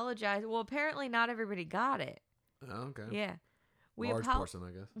apologize. Well, apparently not everybody got it. Oh, okay. Yeah. Large portion,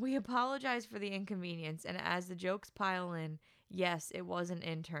 I guess. We apologize for the inconvenience, and as the jokes pile in, yes, it was an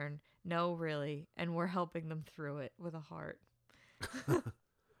intern. No, really, and we're helping them through it with a heart.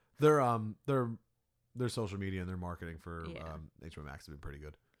 Their social media and their marketing for HBO Max have been pretty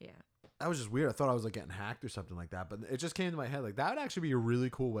good. Yeah. That was just weird. I thought I was like getting hacked or something like that, but it just came to my head like that would actually be a really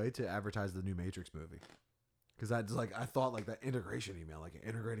cool way to advertise the new Matrix movie. Because that's like I thought like that integration email, like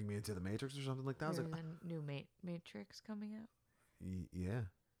integrating me into the Matrix or something like that. I was like, the new Matrix coming out. Yeah,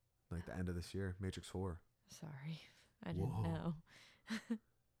 like the end of this year, Matrix 4. Sorry, I didn't know.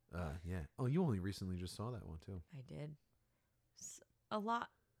 Yeah. Oh, you only recently just saw that one too. I did. A lot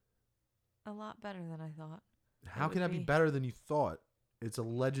better than I thought. How can that be better than you thought? It's a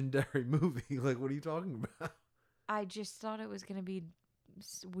legendary movie. Like, what are you talking about? I just thought it was gonna be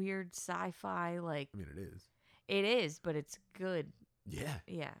weird sci-fi. Like, I mean, it is. It is, but it's good. Yeah.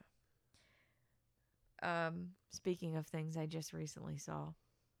 Yeah. Speaking of things I just recently saw.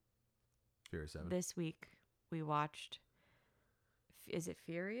 Furious 7. This week we watched. Is it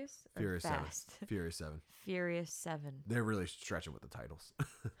Furious? Or Furious Fast? 7. Furious 7. Furious 7. They're really stretching with the titles.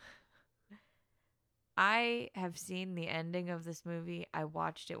 I have seen the ending of this movie. I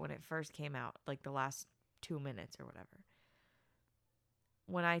watched it when it first came out, like the last 2 minutes or whatever.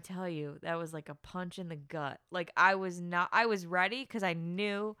 When I tell you that was like a punch in the gut, like I was ready because I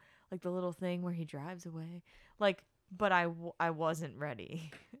knew like the little thing where he drives away, like, but I wasn't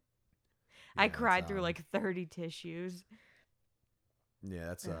ready. I cried through like 30 tissues. Yeah,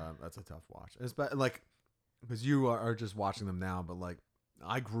 that's a tough watch. It's like because you are just watching them now, but like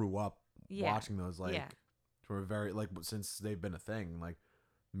I grew up watching those for a very since they've been a thing. Like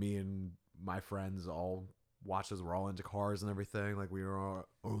me and my friends all watched as we're all into cars and everything. Like we were our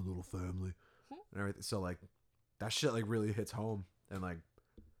own little family and everything. So like that shit like really hits home. And like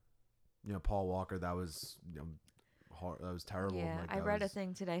Paul Walker, that was hard, that was terrible. Yeah, like, I read a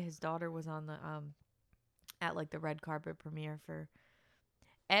thing today. His daughter was on the at like the red carpet premiere for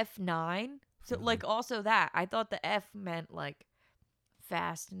F9. So like also that I thought the F meant like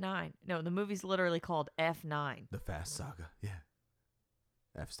Fast 9. No, the movie's literally called F9. The Fast Saga. Yeah.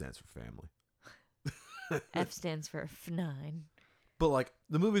 F stands for family. F stands for F9. But like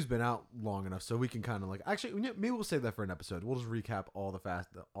the movie's been out long enough, so we can kind of like actually maybe we'll save that for an episode. We'll just recap all the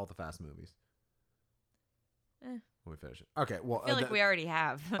Fast movies when we finish it. Okay. Well, I feel like we already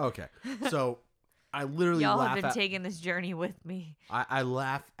have. Okay. So I literally y'all have been taking this journey with me. I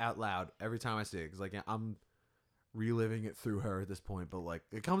laugh out loud every time I see it because like I'm reliving it through her at this point. But like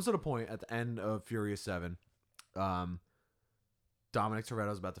it comes to the point at the end of Furious 7, Dominic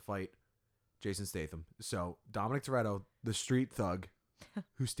Toretto's about to fight Jason Statham. So Dominic Toretto, the street thug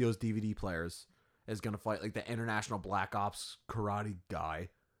who steals DVD players, is going to fight like the international black ops karate guy.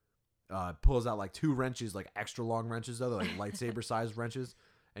 Pulls out like 2 wrenches, like extra long wrenches though, they're like lightsaber sized wrenches.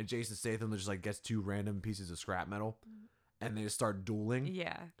 And Jason Statham just like gets 2 random pieces of scrap metal and they just start dueling.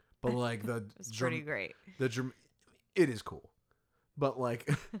 Yeah. But like it's pretty great. It is cool. But like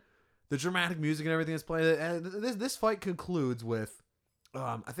the dramatic music and everything is playing. And this fight concludes with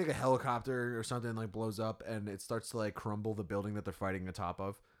I think a helicopter or something like blows up and it starts to like crumble the building that they're fighting on top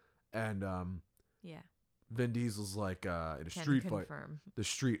of. And Vin Diesel's like in a street fight. The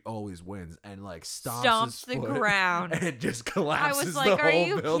street always wins and like stomps the ground and just collapses. I was like, the are whole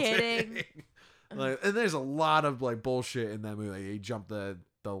you building. kidding? Like, and there's a lot of like bullshit in that movie. Like, he jumped the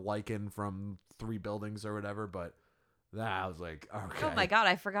lichen from 3 buildings or whatever, but that I was like, okay. Oh my god,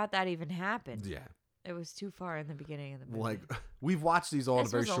 I forgot that even happened. Yeah. It was too far in the beginning of the movie. Like we've watched these all in a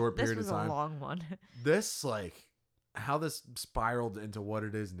very short period of time. This was a long one. This like how this spiraled into what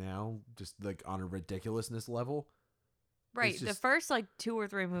it is now, just like on a ridiculousness level. Right. The first like 2 or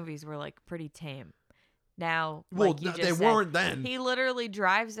 3 movies were like pretty tame. Now, well, they weren't then. He literally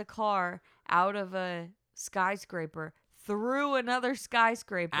drives a car out of a skyscraper through another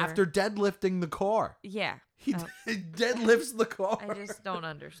skyscraper after deadlifting the car. Yeah. He deadlifts the car. I just don't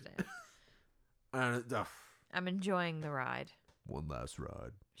understand. I'm enjoying the ride. One last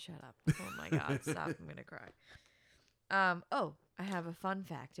ride. Shut up. Oh my god, stop. I'm going to cry. Oh, I have a fun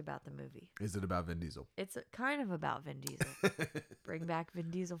fact about the movie. Is it about Vin Diesel? It's kind of about Vin Diesel. Bring back Vin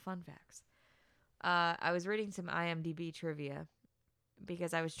Diesel fun facts. I was reading some IMDb trivia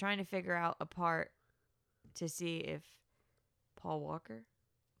because I was trying to figure out a part to see if Paul Walker,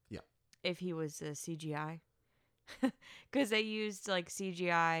 if he was a CGI, because they used like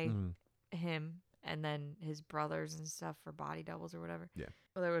CGI him and then his brothers and stuff for body doubles or whatever. Yeah.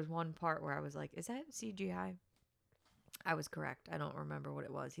 Well, there was one part where I was like, "Is that CGI?" I was correct. I don't remember what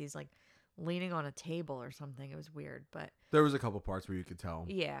it was. He's like leaning on a table or something. It was weird, but there was a couple parts where you could tell.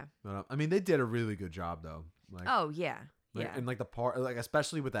 Yeah. But, I mean, they did a really good job though. Like, oh yeah, Like, Yeah. and like the part, like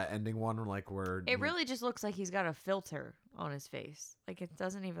especially with that ending one, like where It really just looks like he's got a filter on his face. Like it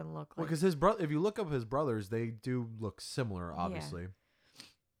doesn't even look well, like. because his brother, if you look up his brothers, they do look similar, obviously.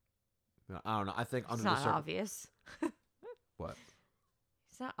 I don't know. I think It's under not the obvious. what?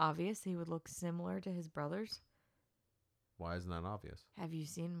 It's not obvious he would look similar to his brothers. Why isn't that obvious? Have you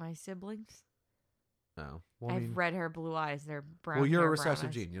seen my siblings? No. I have red hair, blue eyes. They're brown. Well, you're hair, a recessive brown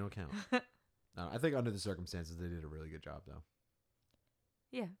eyes. gene. You don't count. No, I think under the circumstances, they did a really good job, though.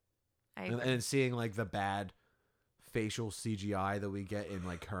 Yeah. And seeing like the bad facial CGI that we get in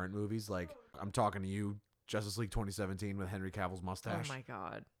like current movies, like I'm talking to you, Justice League 2017 with Henry Cavill's mustache. Oh my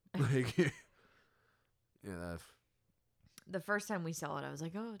god. Like, yeah. The first time we saw it, I was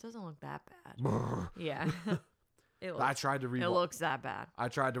like, "Oh, it doesn't look that bad." Yeah. I tried to It looks that bad. I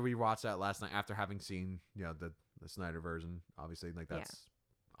tried to rewatch that last night after having seen, the Snyder version. Obviously, like that's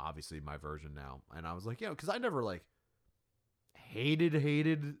obviously my version now, and I was like, because I never like hated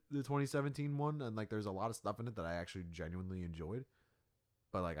the 2017 one, and like there's a lot of stuff in it that I actually genuinely enjoyed,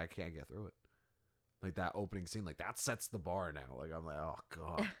 but like I can't get through it. Like that opening scene, like that sets the bar now. Like I'm like, oh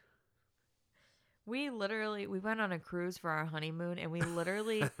god. We went on a cruise for our honeymoon, and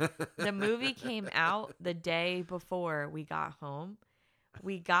the movie came out the day before we got home.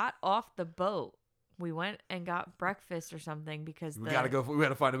 We got off the boat. We went and got breakfast or something because we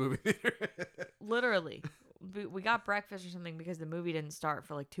gotta find a movie theater. Literally. We got breakfast or something because the movie didn't start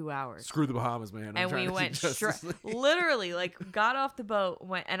for like 2 hours. Screw the Bahamas, man. And we went straight, literally, like got off the boat,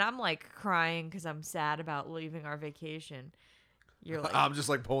 and I'm like crying because I'm sad about leaving our vacation. You're like, I'm just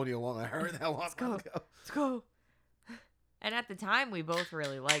like pulling you along. I heard that one. Let's go. And at the time, we both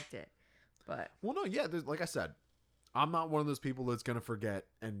really liked it, but well, no, yeah. Like I said, I'm not one of those people that's gonna forget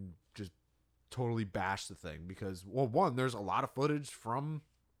and just totally bash the thing because, well, one, there's a lot of footage from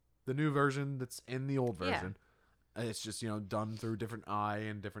the new version that's in the old version. And it's just done through different eye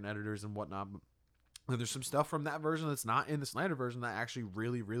and different editors and whatnot. And there's some stuff from that version that's not in the Snyder version that I actually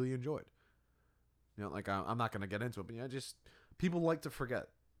really, really enjoyed. Like I'm not gonna get into it, but just people like to forget.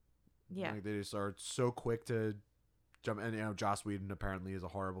 Yeah, like they just are so quick to jump. And Joss Whedon apparently is a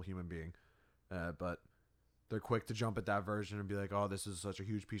horrible human being, but they're quick to jump at that version and be like, "Oh, this is such a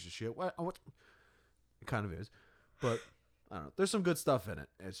huge piece of shit." What? It kind of is, but I don't know. There's some good stuff in it.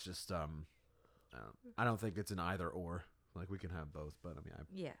 It's just I don't think it's an either or. Like we can have both, but I mean, I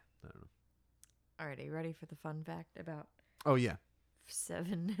don't know. All right, are you ready for the fun fact about? Oh yeah.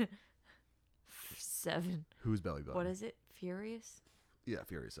 7. Who's belly button? What is it? Furious? Yeah,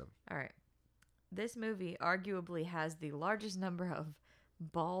 Furious 7. All right. This movie arguably has the largest number of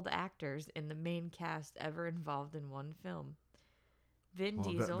bald actors in the main cast ever involved in one film. Vin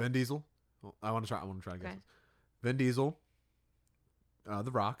Diesel. Vin Diesel. Well, I want to try to guess. This. Vin Diesel.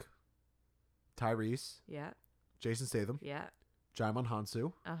 The Rock. Tyrese. Yeah. Jason Statham. Yeah. Jaimin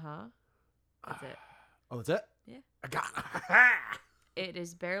Hansu. Uh-huh. That's it. Oh, that's it? Yeah. I got It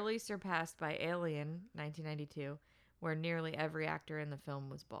is barely surpassed by Alien, 1992, where nearly every actor in the film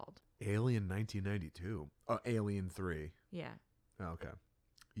was bald. Alien 1992. Oh, Alien 3. Yeah. Oh, okay.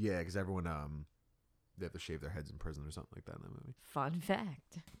 Yeah, because everyone they have to shave their heads in prison or something like that in that movie. Fun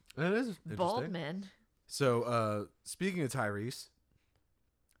fact. That is interesting. Bald men. So, speaking of Tyrese,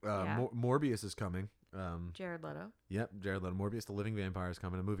 Morbius is coming. Jared Leto. Yep, Jared Leto. Morbius, the Living Vampire is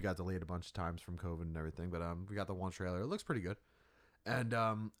coming. The movie got delayed a bunch of times from COVID and everything, but we got the one trailer. It looks pretty good. And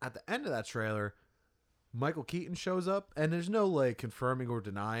at the end of that trailer, Michael Keaton shows up, and there's no like confirming or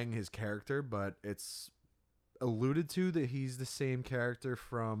denying his character, but it's alluded to that he's the same character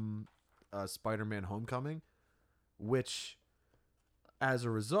from Spider-Man: Homecoming, which, as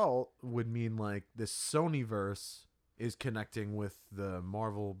a result, would mean like this Sonyverse is connecting with the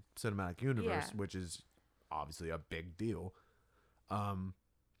Marvel Cinematic Universe, which is obviously a big deal. And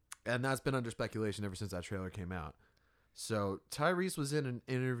that's been under speculation ever since that trailer came out. So Tyrese was in an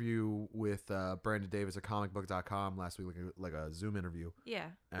interview with Brandon Davis at comicbook.com last week, like a Zoom interview. Yeah.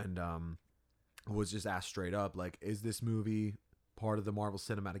 And was just asked straight up, like, is this movie part of the Marvel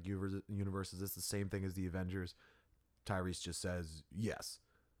Cinematic Universe? Is this the same thing as the Avengers? Tyrese just says yes.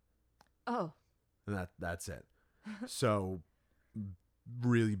 Oh. And that's it. So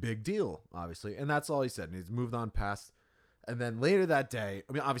really big deal, obviously. And that's all he said. And he's moved on past. And then later that day,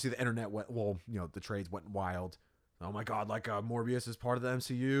 I mean, obviously the internet went, the trades went wild. Oh my God, like Morbius is part of the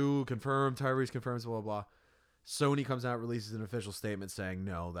MCU, confirmed, Tyrese confirms, blah, blah, blah. Sony comes out, releases an official statement saying,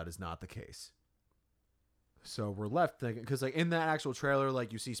 no, that is not the case. So we're left thinking, because like in that actual trailer,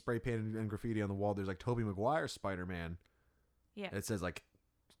 like you see spray painted and graffiti on the wall, there's like Tobey Maguire Spider-Man. Yeah. It says like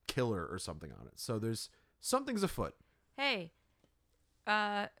killer or something on it. So there's something's afoot. Hey,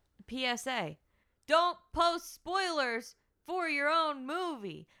 PSA. Don't post spoilers for your own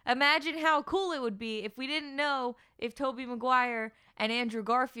movie. Imagine how cool it would be if we didn't know if Tobey Maguire and Andrew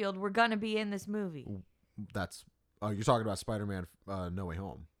Garfield were going to be in this movie. That's you're talking about Spider-Man No Way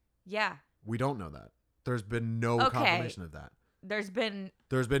Home. Yeah. We don't know that. There's been no confirmation of that. There's been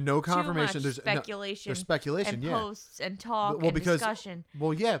no confirmation. There's speculation. There's speculation, and yeah. Posts and talk and discussion.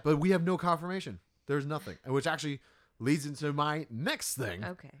 Well, yeah, but we have no confirmation. There's nothing, which actually leads into my next thing.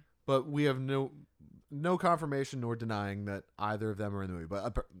 Okay. But we have no confirmation nor denying that either of them are in the movie.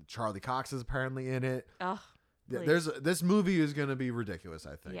 But Charlie Cox is apparently in it. Oh, this movie is going to be ridiculous,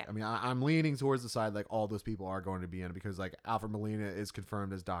 I think. Yeah. I mean, I'm leaning towards the side like all those people are going to be in it because like Alfred Molina is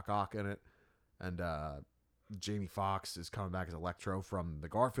confirmed as Doc Ock in it, and Jamie Foxx is coming back as Electro from the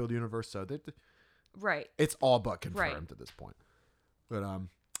Garfield universe. So right, it's all but confirmed at this point. But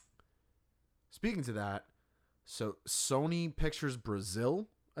speaking to that, so Sony Pictures Brazil,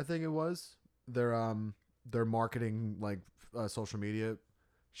 I think it was, their marketing like social media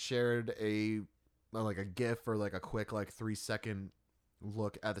shared a GIF or like a quick like 3-second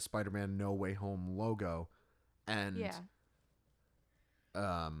look at the Spider-Man No Way Home logo, and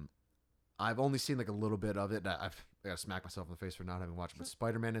I've only seen like a little bit of it. I gotta smack myself in the face for not having watched it. But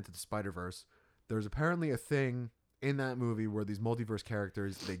Spider-Man Into the Spider-Verse, there's apparently a thing in that movie where these multiverse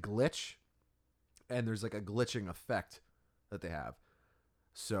characters, they glitch, and there's like a glitching effect that they have.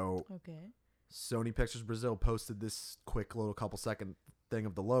 So Sony Pictures Brazil posted this quick little couple second thing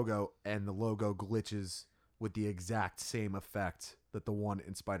of the logo, and the logo glitches with the exact same effect that the one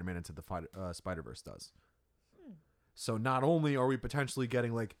in Spider-Man Into the Spider-Verse does. So not only are we potentially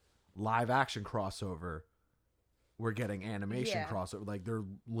getting like live action crossover, we're getting animation crossover. Like they're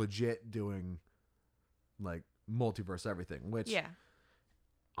legit doing like multiverse everything, which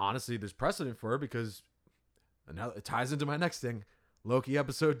honestly there's precedent for it because now it ties into my next thing, Loki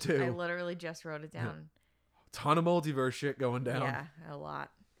episode 2. I literally just wrote it down. Ton of multiverse shit going down. Yeah, a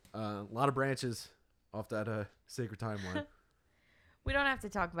lot. A lot of branches off that sacred timeline. We don't have to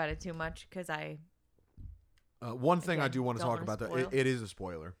talk about it too much because one thing I do want to talk about, though, it is a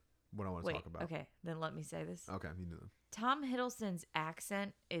spoiler. What I want to talk about. Okay, then let me say this. Okay, you do that. Tom Hiddleston's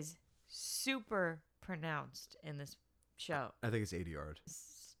accent is super pronounced in this show. I think it's ADR'd.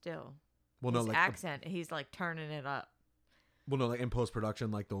 Still. Well, his accent, he's like turning it up. Well, no, like in post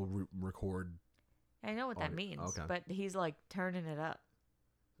production, like they'll record. I know what that means, but he's like turning it up.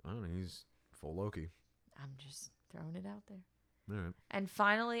 I don't know. He's full Loki. I'm just throwing it out there. All right. And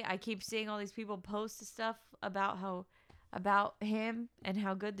finally, I keep seeing all these people post stuff about him and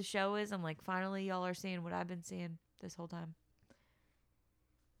how good the show is. I'm like, finally, y'all are seeing what I've been seeing this whole time.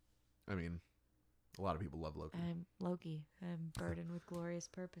 I mean, a lot of people love Loki. I'm Loki. I'm burdened with glorious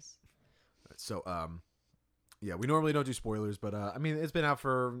purpose. So, yeah, we normally don't do spoilers, but I mean, it's been out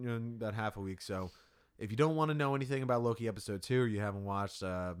for about half a week. So, if you don't want to know anything about Loki episode 2, or you haven't watched,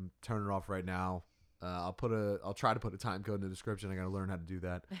 turn it off right now. I'll try to put a time code in the description. I got to learn how to do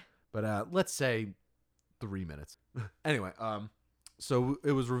that. But let's say 3 minutes. Anyway, so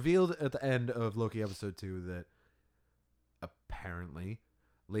it was revealed at the end of Loki episode 2 that apparently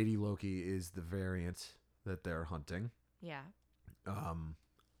Lady Loki is the variant that they're hunting. Yeah.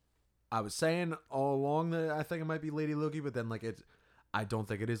 I was saying all along that I think it might be Lady Loki, but then like I don't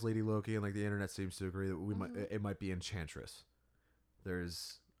think it is Lady Loki, and like the internet seems to agree that it might be Enchantress.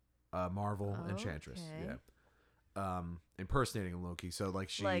 There's Marvel Enchantress, impersonating Loki. So like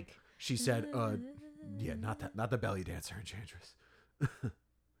she said, yeah, not the belly dancer Enchantress.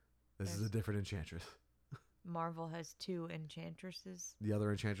 This is a different Enchantress. Marvel has 2 Enchantresses. The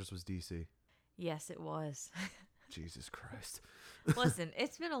other Enchantress was DC. Yes, it was. Jesus Christ. Listen,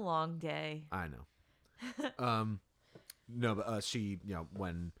 it's been a long day. I know. No, but she,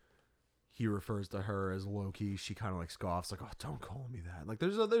 when he refers to her as Loki, she kind of like scoffs, like, "Oh, don't call me that." Like,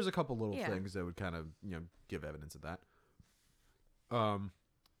 there's a couple little things that would kind of give evidence of that.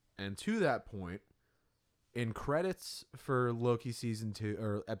 And to that point, in credits for Loki season 2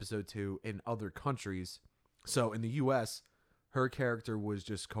 or episode 2 in other countries, so in the U.S., her character was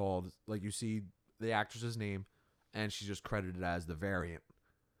just called, like, you see the actress's name, and she's just credited as the variant.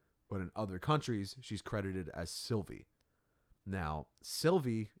 But in other countries, she's credited as Sylvie. Now,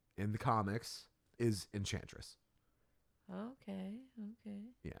 Sylvie in the comics is Enchantress. Okay.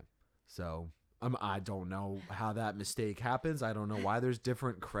 Yeah. So I don't know how that mistake happens. I don't know why there's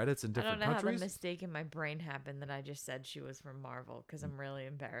different credits in different countries. I don't know how the mistake in my brain happened that I just said she was from Marvel because I'm really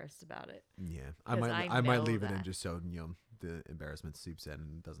embarrassed about it. Yeah. I might leave it in just so the embarrassment seeps in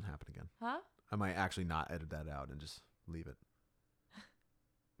and doesn't happen again. Huh? I might actually not edit that out and just leave it.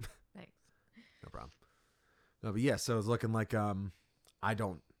 Thanks. No problem. No, but yeah, so it's looking like I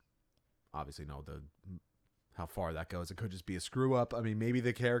don't obviously know how far that goes. It could just be a screw up. I mean, maybe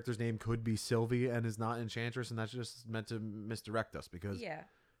the character's name could be Sylvie and is not Enchantress, and that's just meant to misdirect us because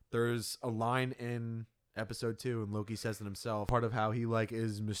there's a line in episode 2, and Loki says it himself. Part of how he like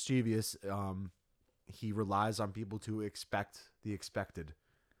is mischievous. He relies on people to expect the expected,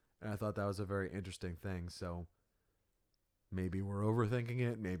 and I thought that was a very interesting thing. So maybe we're overthinking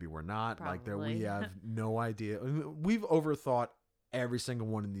it. Maybe we're not. Probably. Like there, we have no idea. We've overthought every single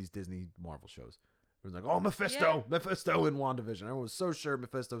one in these Disney Marvel shows. It was like, oh, Mephisto in WandaVision. Everyone was so sure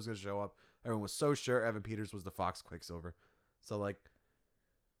Mephisto was going to show up. Everyone was so sure Evan Peters was the Fox Quicksilver. So, like,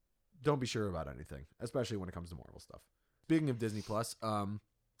 don't be sure about anything, especially when it comes to Marvel stuff. Speaking of Disney Plus,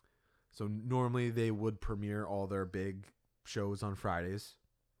 so normally they would premiere all their big shows on Fridays.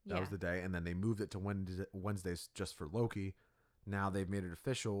 That was the day. And then they moved it to Wednesdays just for Loki. Now they've made it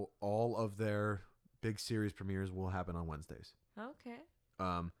official. All of their big series premieres will happen on Wednesdays. Okay.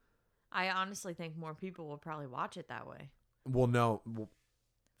 I honestly think more people will probably watch it that way. Well, no.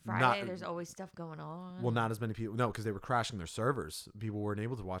 Friday, there's always stuff going on. Well, not as many people. No, because they were crashing their servers. People weren't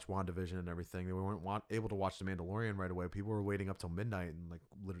able to watch WandaVision and everything. They weren't able to watch The Mandalorian right away. People were waiting up till midnight and like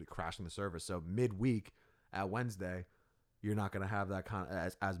literally crashing the server. So midweek at Wednesday, you're not going to have that kind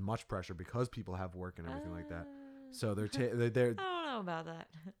of as much pressure because people have work and everything like that. So they're I don't know about that.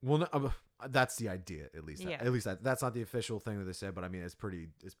 Well, no, that's the idea at least. Yeah. At least that's not the official thing that they said, but I mean it's pretty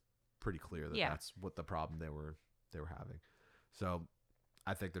clear that that's what the problem they were having. So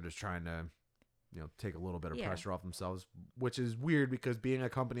I think they're just trying to, take a little bit of pressure off themselves, which is weird because being a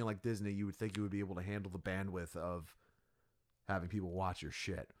company like Disney, you would think you would be able to handle the bandwidth of having people watch your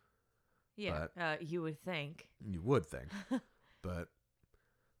shit. Yeah, you would think. You would think, but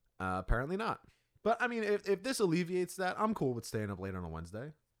apparently not. But I mean, if this alleviates that, I'm cool with staying up late on a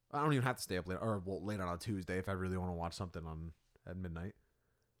Wednesday. I don't even have to stay up late, or late on a Tuesday if I really want to watch something at midnight.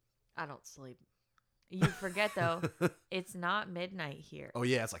 I don't sleep. You forget though, it's not midnight here. Oh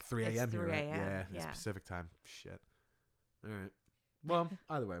yeah, it's like 3 a.m. here, right? 3 a.m. Yeah, it's Pacific time. Shit. All right. Well,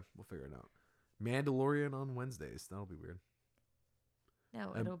 either way, we'll figure it out. Mandalorian on Wednesdays. That'll be weird.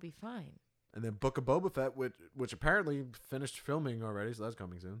 No, it'll be fine. And then Book of Boba Fett, which apparently finished filming already, so that's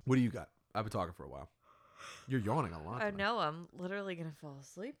coming soon. What do you got? I've been talking for a while. You're yawning a lot. No, I'm literally gonna fall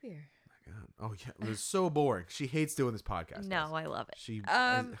asleep here. Oh my God. Oh yeah, it was so boring. She hates doing this podcast. No, I love it. She.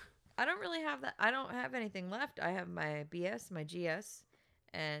 I don't really have that. I don't have anything left. I have my BS, my GS,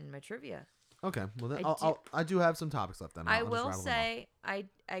 and my trivia. Okay, well then I do have some topics left. Then I will say I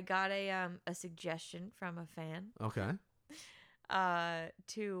got a suggestion from a fan. Okay.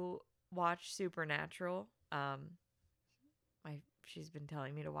 To watch Supernatural. She's been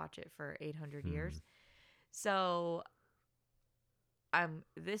telling me to watch it for 800 years. So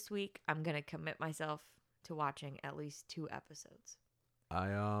this week I'm gonna commit myself to watching at least 2 episodes.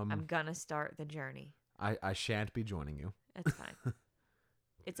 I'm gonna start the journey. I shan't be joining you. That's fine.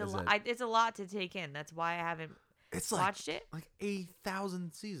 It's it's a lot to take in. That's why I haven't watched it. Like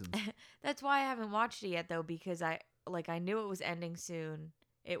 8,000 seasons. That's why I haven't watched it yet though, because I knew it was ending soon.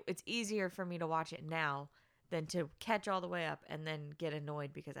 It's easier for me to watch it now than to catch all the way up and then get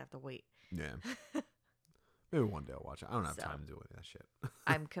annoyed because I have to wait. Yeah. Maybe one day I'll watch it. I don't have time to do any of that shit.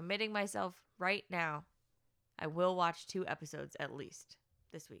 I'm committing myself right now. I will watch 2 episodes at least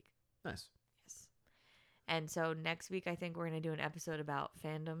this week. Nice. Yes. And so next week, I think we're going to do an episode about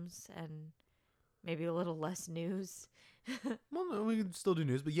fandoms and maybe a little less news. Well, no, we can still do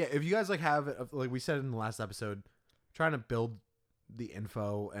news. But yeah, if you guys have, like we said in the last episode, trying to build the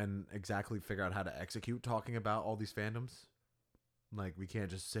info and exactly figure out how to execute talking about all these fandoms. Like, we can't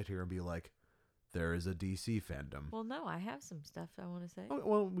just sit here and be like, there is a DC fandom. Well, no, I have some stuff I want to say. Oh,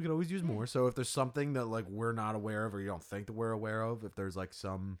 well, we could always use more. So if there's something that like we're not aware of or you don't think that we're aware of, if there's like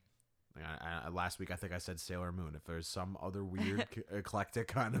some, last week I think I said Sailor Moon. If there's some other weird eclectic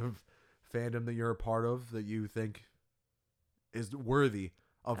kind of fandom that you're a part of that you think is worthy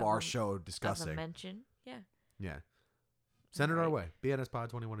of our show discussing. Of a mention, yeah. Yeah. Send it our way.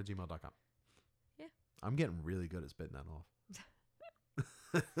 bnspod21@gmail.com. Yeah. I'm getting really good at spitting that off.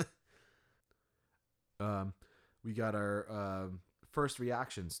 We got our first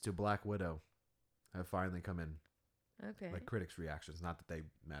reactions to Black Widow have finally come in. Okay. Like critics' reactions. Not that they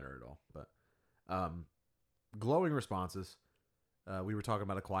matter at all, but glowing responses. We were talking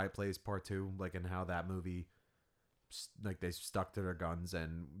about A Quiet Place Part 2, like, and how that movie, like, they stuck to their guns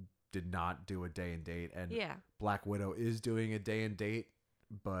and did not do a day and date. And Black Widow is doing a day and date,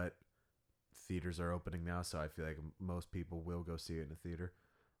 but theaters are opening now, so I feel like most people will go see it in a theater.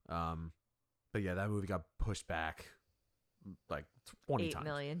 But yeah, that movie got pushed back like 20 times. 8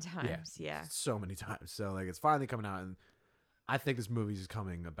 million times, yeah. So many times. So like it's finally coming out, and I think this movie is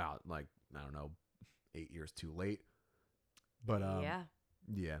coming about like, I don't know, 8 years too late. But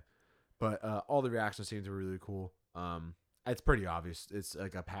yeah. But all the reactions seem to be really cool. It's pretty obvious. It's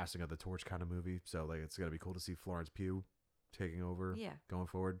like a passing of the torch kind of movie. So like it's gonna be cool to see Florence Pugh taking over. Yeah. Going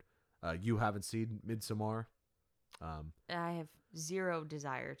forward. You haven't seen Midsommar. I have zero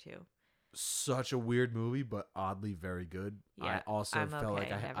desire to. Such a weird movie, but oddly very good. Yeah, I also I'm felt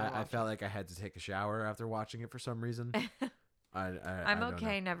okay. I felt like I had to take a shower after watching it for some reason. I'm don't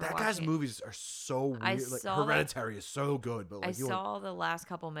okay. know. Never. That watching guy's it. movies are so weird. I Like saw Hereditary is so good, but like I saw the last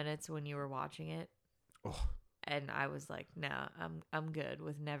couple minutes when you were watching it, and I was like, "No, I'm good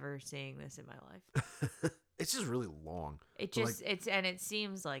with never seeing this in my life." It's just really long. It just it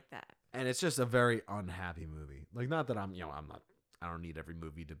seems like that. And it's just a very unhappy movie. Like not that I'm not. I don't need every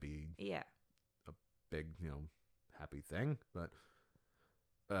movie to be a big happy thing, but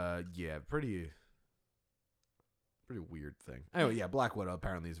yeah, pretty weird thing. Anyway, yeah, Black Widow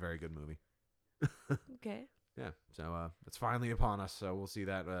apparently is a very good movie. Okay. Yeah, so it's finally upon us. So we'll see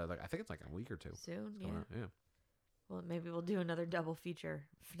that. I think it's like a week or two Soon. Yeah. Yeah. Well, maybe we'll do another double feature: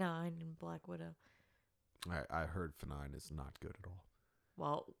 F9 and Black Widow. I heard F9 is not good at all.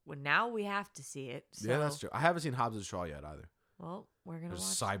 Well, now we have to see it. So. Yeah, that's true. I haven't seen Hobbs and Shaw yet either. Well, we're gonna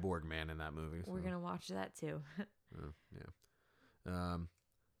There's watch. a cyborg man in that movie. We're gonna watch that too. Yeah.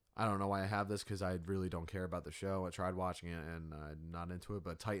 I don't know why I have this because I really don't care about the show. I tried watching it and I'm not into it.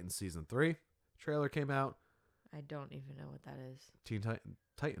 But Titans season 3 trailer came out. I don't even know what that is. Teen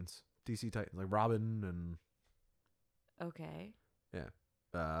Titans, DC Titans, like Robin and. Okay. Yeah.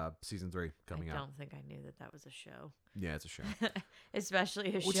 Season 3 coming out. I don't think I knew that was a show. Yeah, it's a show.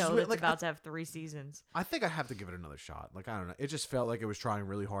 Especially a show that's about to have 3 seasons. I think I have to give it another shot. Like I don't know. It just felt like it was trying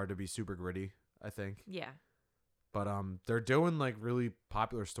really hard to be super gritty, I think. Yeah. But they're doing like really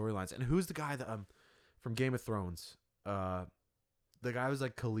popular storylines. And who's the guy that from Game of Thrones? The guy was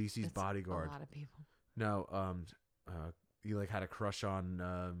like Khaleesi's bodyguard. A lot of people. No, he like had a crush on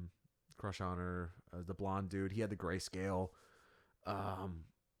her, the blonde dude. He had the grayscale.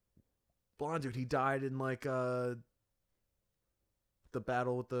 Blonde dude, he died in like the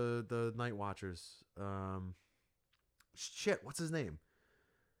battle with the Night Watchers. Shit, what's his name?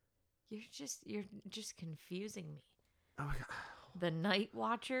 You're just confusing me. Oh my god. The Night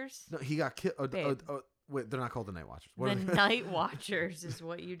Watchers? No, he got killed. Wait, they're not called the Night Watchers. The Night Watchers is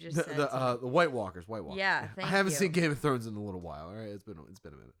what you just said. The White Walkers. Yeah, thank I haven't you. seen Game of Thrones in a little while. All right, it's been a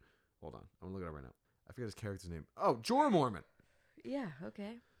minute. Hold on, I'm looking it up right now. I forget his character's name. Oh, Jorah Mormont. Yeah.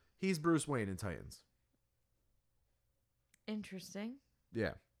 Okay. He's Bruce Wayne in Titans. Interesting.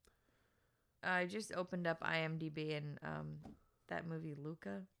 Yeah. I just opened up IMDb and that movie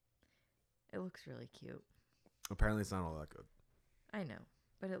Luca. It looks really cute. Apparently, it's not all that good. I know,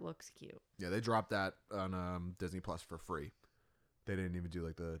 but it looks cute. Yeah, they dropped that on Disney Plus for free. They didn't even do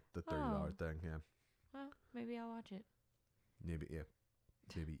like the $30 thing. Yeah. Well, maybe I'll watch it. Maybe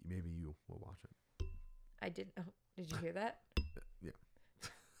you will watch it. I didn't. Oh, did you hear that? Yeah.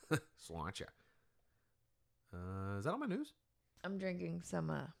 Sláinte. Is that on my news? I'm drinking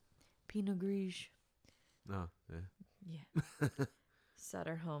some Pinot Gris. Oh, yeah. Yeah.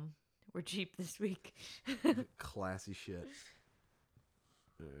 Sutter home. We're cheap this week. Classy shit.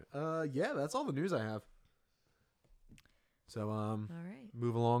 Yeah, that's all the news I have. So, all right.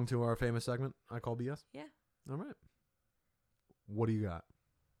 Move along to our famous segment, I Call BS? Yeah. All right. What do you got?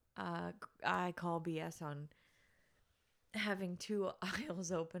 I call BS on having 2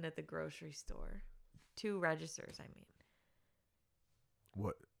 aisles open at the grocery store. 2 registers, I mean.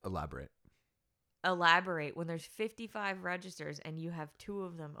 What? Elaborate when there's 55 registers and you have 2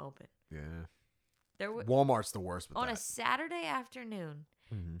 of them open. Yeah. Walmart's the worst with on that. A Saturday afternoon.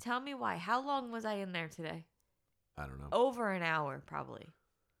 Mm-hmm. Tell me why. How long was I in there today? I don't know. Over an hour, probably.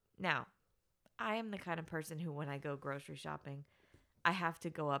 Now, I am the kind of person who, when I go grocery shopping, I have to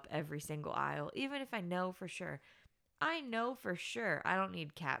go up every single aisle, even if I know for sure. I don't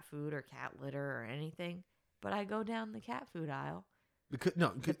need cat food or cat litter or anything, but I go down the cat food aisle. The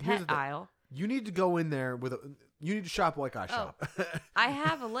pet aisle. You need to go in there you need to shop like I shop. I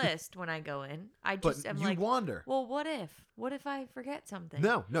have a list when I go in. I just am like, wander. Well, what if I forget something?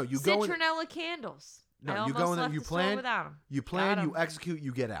 No, you go in. Citronella candles. No, you go in there. You plan. You plan. You execute.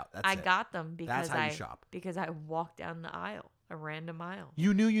 You get out. I got them because that's how you shop. Because I walked down the aisle, a random aisle.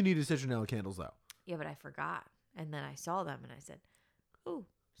 You knew you needed citronella candles though. Yeah, but I forgot, and then I saw them, and I said, "Ooh,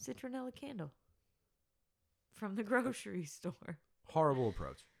 citronella candle from the grocery store." Horrible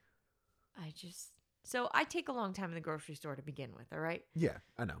approach. So I take a long time in the grocery store to begin with. All right. Yeah,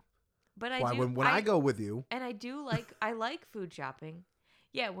 I know. But when I go with you, and I like food shopping.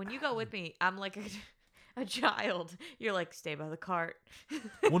 Yeah, when you go with me, I'm like a child. You're like, stay by the cart.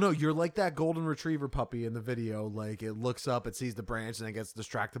 Well, no, you're like that golden retriever puppy in the video. Like, it looks up, it sees the branch, and it gets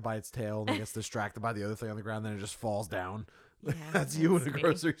distracted by its tail, and it gets distracted by the other thing on the ground, then it just falls down. Yeah, that's you in a me.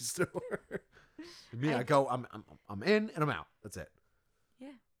 grocery store. Me, I go, I'm in and I'm out. That's it. Yeah.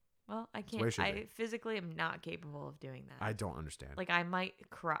 Well, I can't. I physically am not capable of doing that. I don't understand. Like, I might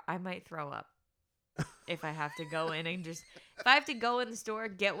cry. I might throw up if I have to go in and just. If I have to go in the store,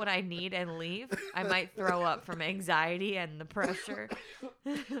 get what I need, and leave, I might throw up from anxiety and the pressure.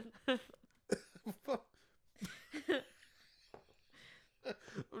 I'm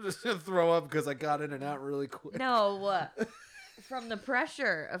just gonna throw up because I got in and out really quick. No, from the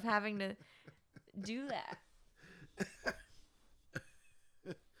pressure of having to do that.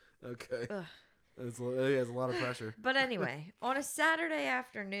 Okay. It's a lot of pressure. But anyway, on a Saturday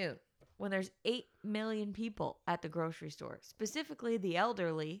afternoon, when there's 8 million people at the grocery store, specifically the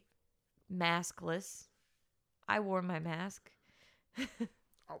elderly, maskless, I wore my mask. I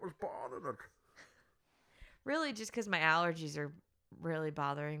was born in it. Really, just because my allergies are really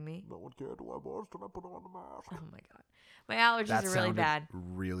bothering me. No one cared who I was till I put on the mask. Oh my god, my allergies are really bad.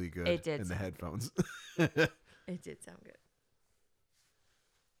 Really good. It did in the headphones. It did sound good.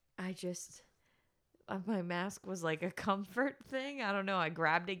 My mask was like a comfort thing. I don't know. I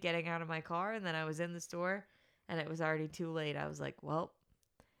grabbed it getting out of my car, and then I was in the store, and it was already too late. I was like, well,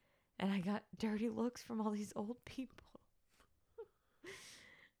 and I got dirty looks from all these old people.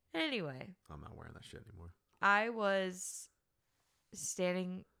 Anyway. I'm not wearing that shit anymore. I was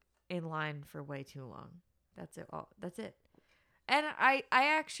standing in line for way too long. That's it. That's it. And I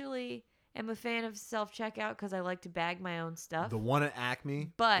actually am a fan of self-checkout because I like to bag my own stuff. The one at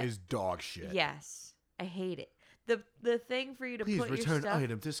Acme is dog shit. Yes. I hate it. The thing for you to Please put your stuff... Please return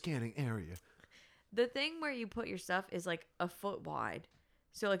item to scanning area. The thing where you put your stuff is like a foot wide.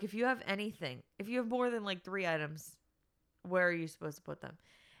 So like if you have anything, if you have more than like 3 items, where are you supposed to put them?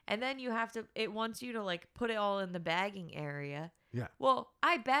 And then you have to... It wants you to like put it all in the bagging area. Yeah. Well,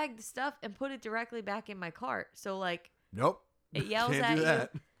 I bagged the stuff and put it directly back in my cart. So like... Nope. It yells Can't at do that.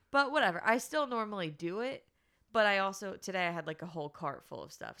 you. But whatever. I still normally do it. But I also, today I had like a whole cart full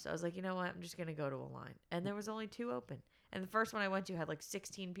of stuff. So I was like, you know what? I'm just going to go to a line. And there was only 2 open. And the first one I went to had like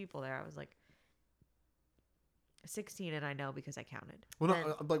 16 people there. I was like, 16, and I know because I counted. Well,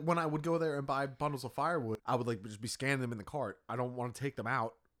 no, like when I would go there and buy bundles of firewood, I would like just be scanning them in the cart. I don't want to take them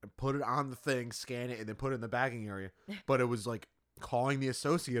out and put it on the thing, scan it, and then put it in the bagging area. But it was like calling the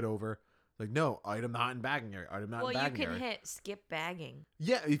associate over. Like, no, item not in bagging area. Item not in bagging area. Well, you can hit skip bagging.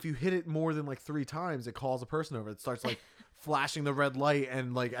 Yeah, if you hit it more than like 3 times, it calls a person over. It starts like flashing the red light,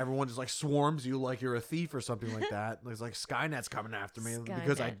 and like everyone just like swarms you like you're a thief or something like that. There's like Skynet's coming after me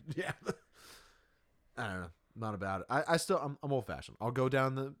because I don't know, not about it. I'm old fashioned. I'll go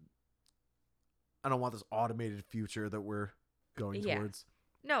down the. I don't want this automated future that we're going towards.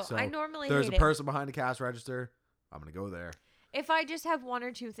 No, so I normally there's hate a person behind the cash register. I'm gonna go there. If I just have 1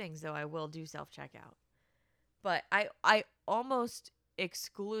 or 2 things, though, I will do self-checkout. But I almost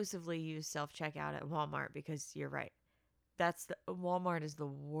exclusively use self-checkout at Walmart because you're right. Walmart is the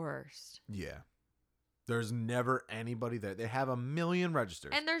worst. Yeah. There's never anybody there. They have 1 million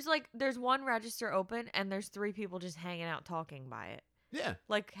registers. And there's 1 register open and there's 3 people just hanging out talking by it. Yeah.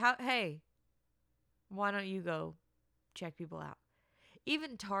 Like, hey, why don't you go check people out?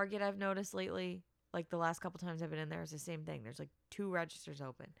 Even Target, I've noticed lately, like the last couple times I've been in there, is the same thing. There's like 2 registers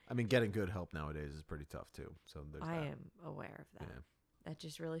open. I mean, getting good help nowadays is pretty tough too. So I am aware of that. Yeah. That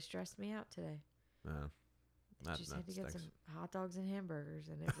just really stressed me out today. I just had to get some hot dogs and hamburgers,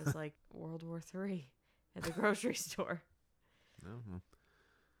 and it was like World War III at the grocery store. Uh-huh.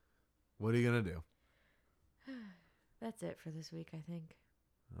 What are you gonna do? That's it for this week, I think.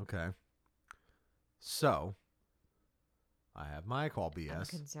 Okay. So, I have my call BS. I'm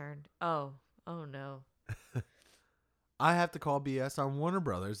concerned. Oh no. I have to call BS on Warner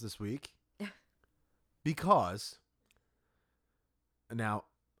Brothers this week because now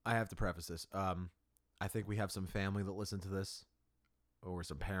I have to preface this. I think we have some family that listen to this, or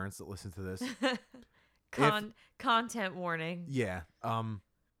some parents that listen to this. Content warning. Yeah.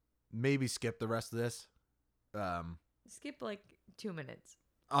 Maybe skip the rest of this. Skip like 2 minutes.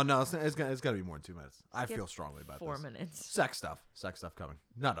 Oh no, it's gotta be more than 2 minutes. I feel strongly about 4 this. 4 minutes. Sex stuff coming.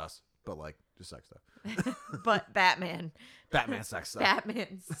 Not us, but like just sex stuff. But Batman sex stuff.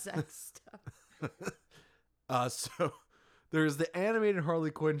 Batman sex stuff. So there's the animated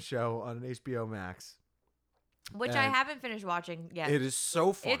Harley Quinn show on HBO Max, which I haven't finished watching yet. It is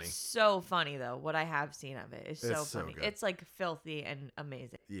so funny. It's so funny though. What I have seen of it is so funny. Good. It's like filthy and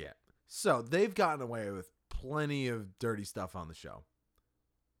amazing. Yeah. So they've gotten away with plenty of dirty stuff on the show.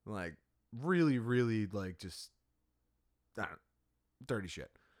 Like really, really like just I don't know, dirty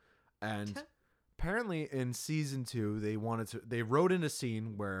shit. And apparently in season 2, they wrote in a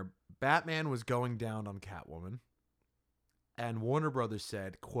scene where Batman was going down on Catwoman, and Warner Brothers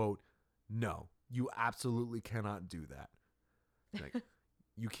said, quote, "No, you absolutely cannot do that. Like,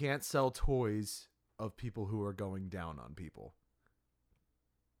 you can't sell toys of people who are going down on people."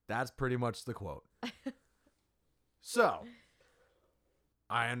 That's pretty much the quote. So,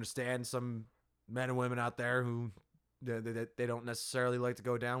 I understand some men and women out there who they don't necessarily like to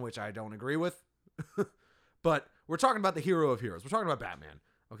go down, which I don't agree with. But we're talking about the hero of heroes. We're talking about Batman,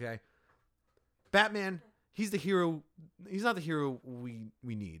 okay? Batman, he's the hero. He's not the hero we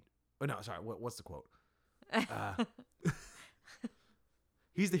need. Oh, no, sorry. What's the quote?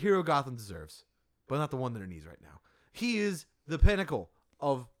 He's the hero Gotham deserves, but not the one that it needs right now. He is the pinnacle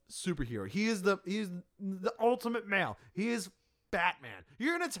of superhero. He is the ultimate male. He is Batman.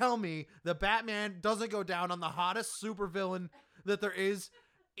 You're gonna tell me that Batman doesn't go down on the hottest supervillain that there is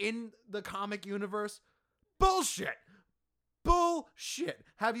in the comic universe? Bullshit.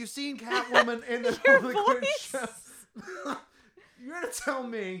 Have you seen Catwoman in the Harley Quinn show? You're gonna tell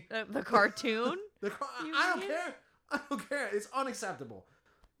me the cartoon? I don't care. It's unacceptable.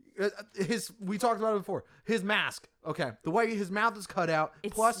 We talked about it before. His mask, okay, the way his mouth is cut out.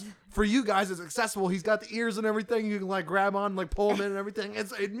 Plus, for you guys, it's accessible. He's got the ears and everything. You can like grab on, like pull him in and everything.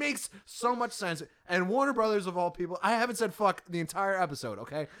 It makes so much sense. And Warner Brothers of all people, I haven't said fuck the entire episode.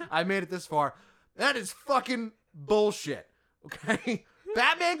 Okay, I made it this far. That is fucking bullshit. Okay,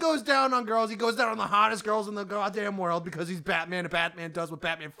 Batman goes down on girls. He goes down on the hottest girls in the goddamn world because he's Batman. And Batman does what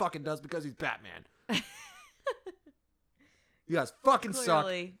Batman fucking does because he's Batman. You guys fucking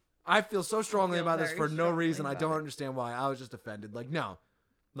Clearly. suck. I feel so strongly about this for no reason. I don't understand why. I was just offended. Like, no.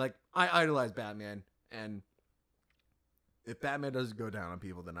 Like, I idolize Batman, and if Batman doesn't go down on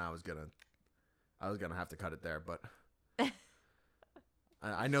people, then I was gonna have to cut it there. But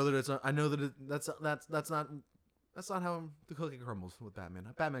I know that that's not how the cookie crumbles with Batman.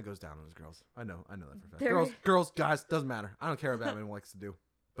 Batman goes down on his girls. I know that for a fact. Girls, guys, doesn't matter. I don't care what Batman likes to do,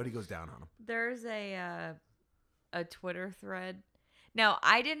 but he goes down on them. There's a Twitter thread. Now,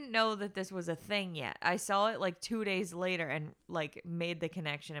 I didn't know that this was a thing yet. I saw it like 2 days later and like made the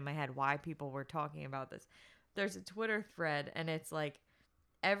connection in my head why people were talking about this. There's a Twitter thread and it's like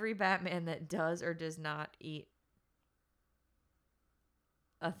every Batman that does or does not eat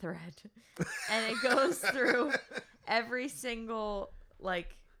a thread. And it goes through every single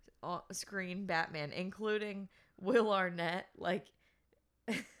like screen Batman, including Will Arnett, like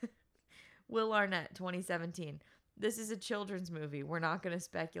Will Arnett 2017. This is a children's movie. We're not going to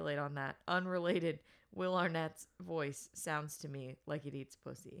speculate on that. Unrelated, Will Arnett's voice sounds to me like it eats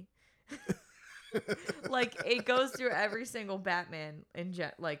pussy. Like, it goes through every single Batman in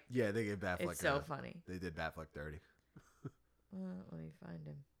like. Yeah, they gave Batfleck. It's so funny. They did Batfleck dirty. Let me find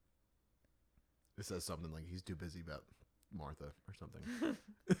him. It says something like he's too busy about Martha or something.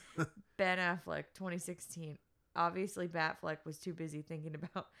 Ben Affleck, 2016. Obviously, Batfleck was too busy thinking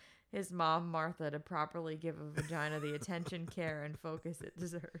about his mom, Martha, to properly give a vagina the attention, care, and focus it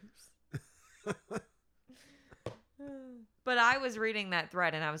deserves. But I was reading that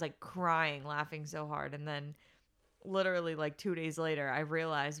thread and I was like crying, laughing so hard. And then literally like 2 days later, I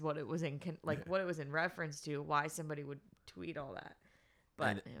realized what it was what it was in reference to, why somebody would tweet all that.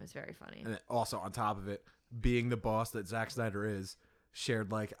 But it was very funny. And also on top of it, being the boss that Zack Snyder is,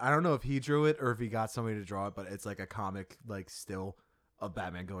 shared like, I don't know if he drew it or if he got somebody to draw it, but it's like a comic like still of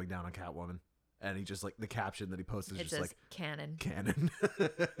Batman going down on Catwoman, and he just like the caption that he posted is just like canon,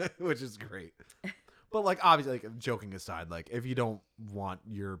 which is great. But like obviously, like joking aside, like if you don't want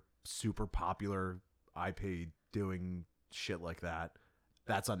your super popular IP doing shit like that,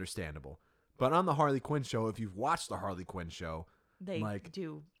 that's understandable. But on the Harley Quinn show, if you've watched the Harley Quinn show, they like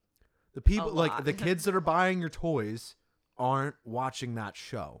do the people like the kids that are buying your toys aren't watching that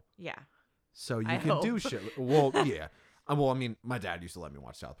show. Yeah. So you can do shit. Well, yeah. Well, I mean, my dad used to let me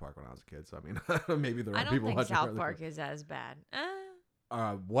watch South Park when I was a kid, so I mean, maybe there are people watching. I don't think South Park is as bad.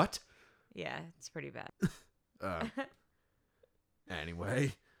 What? Yeah, it's pretty bad.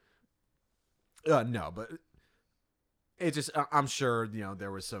 Anyway. No, but it just, I'm sure,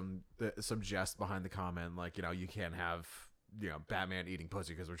 there was some jest behind the comment, like, you can't have, Batman eating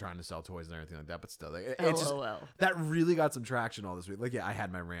pussy because we're trying to sell toys and everything like that. But still, like, it's just, that really got some traction all this week. Like, yeah, I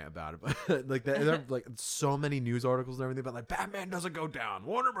had my rant about it, but like, there are like so many news articles and everything about like Batman doesn't go down.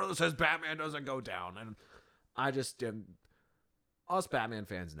 Warner Brothers says Batman doesn't go down, and I just us Batman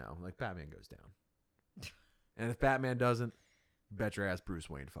fans know, like, Batman goes down, and if Batman doesn't, bet your ass Bruce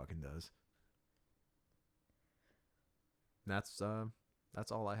Wayne fucking does.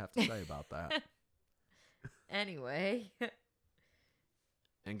 That's all I have to say about that. Anyway.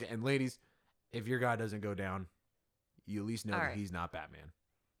 And ladies, if your guy doesn't go down, you at least know that he's not Batman.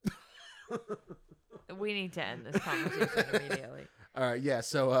 We need to end this conversation immediately. All right, yeah.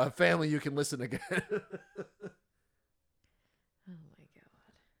 So, family, you can listen again. Oh my god!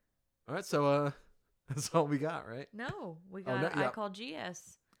 All right, so that's all we got, right? No, we got. I called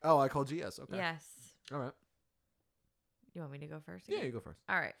GS. Oh, I called GS. Okay. Yes. All right. You want me to go first? Again? Yeah, you go first.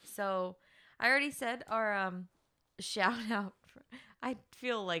 All right. So I already said our shout out. I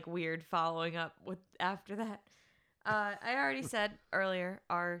feel like weird following up with after that. I already said earlier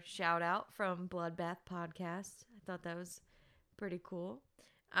our shout out from Bloodbath Podcast. I thought that was pretty cool.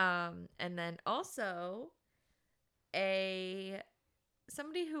 And then also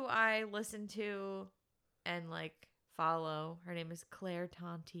somebody who I listen to and like follow. Her name is Claire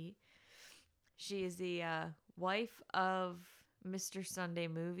Tonti. She is the wife of Mr. Sunday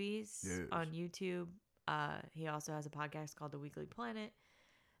Movies on YouTube. He also has a podcast called The Weekly Planet.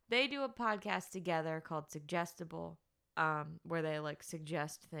 They do a podcast together called Suggestible, where they like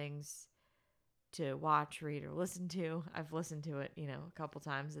suggest things to watch, read, or listen to. I've listened to it, a couple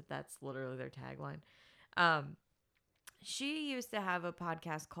times. That's literally their tagline. She used to have a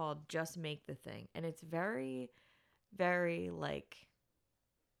podcast called Just Make the Thing, and it's very, very like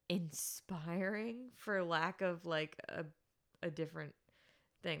inspiring, for lack of like a different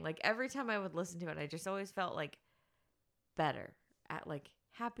thing. Like every time I would listen to it, I just always felt like better, at like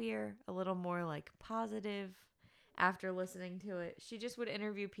happier, a little more like positive after listening to it. She just would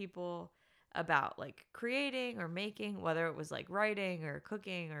interview people about like creating or making, whether it was like writing or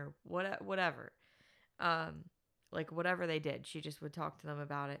cooking or whatever. Like whatever they did, she just would talk to them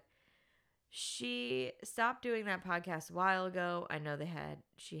about it. She stopped doing that podcast a while ago. I know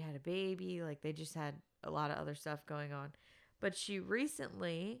she had a baby, like they just had a lot of other stuff going on. But she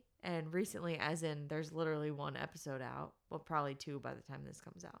recently as in there's literally one episode out, well probably two by the time this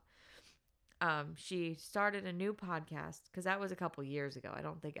comes out. She started a new podcast because that was a couple years ago. I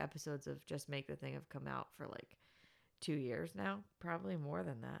don't think episodes of Just Make the Thing have come out for like 2 years now, probably more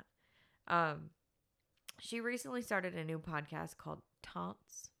than that. She recently started a new podcast called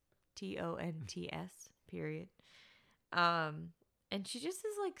Tonts, TONTS, period. And she just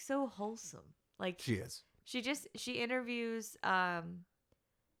is like so wholesome. Like she is. She interviews,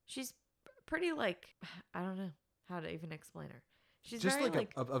 she's pretty like, I don't know how to even explain her. She's just very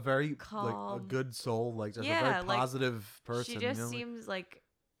like a very calm, like a good soul, like just a very positive person. She just seems like,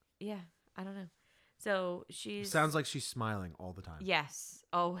 I don't know. So sounds like she's smiling all the time. Yes,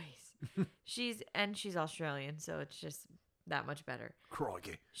 always. She's Australian, so it's just that much better.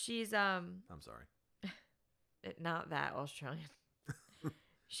 Crikey. She's I'm sorry. Not that Australian.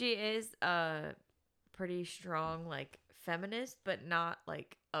 She is pretty strong, like feminist, but not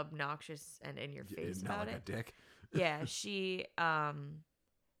like obnoxious and in your face about like it. A dick. Yeah, she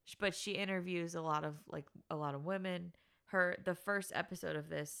but she interviews a lot of women. The first episode of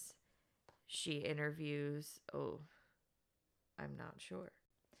this, she interviews, I'm not sure.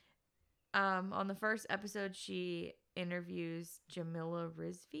 On the first episode, she interviews Jamila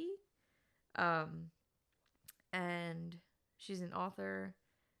Rizvi. And she's an author,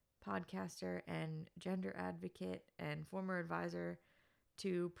 podcaster, and gender advocate, and former advisor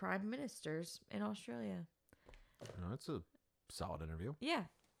to prime ministers in Australia. That's a solid interview. Yeah,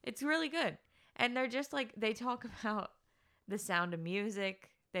 it's really good. And they're just like, they talk about the sound of music.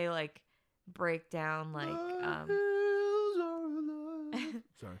 They like break down like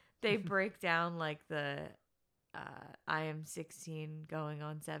sorry. They break down like the I Am 16 going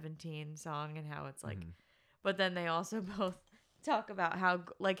on 17 song and how it's like, but then they also both talk about how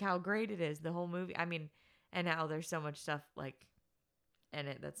great it is, the whole movie. I mean, and how there's so much stuff like in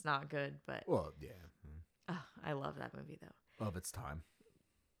it that's not good, but I love that movie though. Of its time.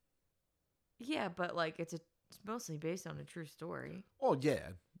 Yeah, but like it's mostly based on a true story. Oh yeah.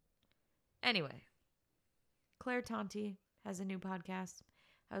 Anyway, Claire Tonti has a new podcast.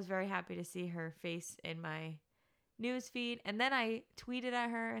 I was very happy to see her face in my news feed, and then I tweeted at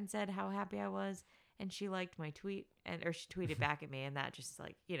her and said how happy I was, and she liked my tweet, or she tweeted back at me, and that just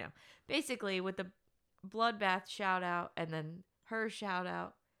like, basically with the Bloodbath shout out and then her shout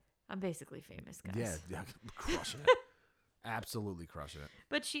out, I'm basically famous, guys. Yeah, crushing it. Absolutely crushing it.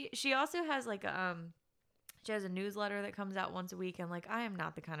 But she also has like she has a newsletter that comes out once a week, and like I am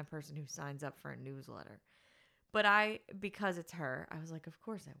not the kind of person who signs up for a newsletter. But because it's her, I was like, of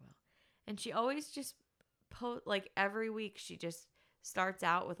course I will. And she always just like every week she just starts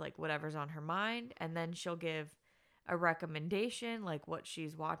out with like whatever's on her mind, and then she'll give a recommendation, like what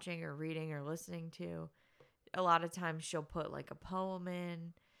she's watching or reading or listening to. a lot of times she'll put like a poem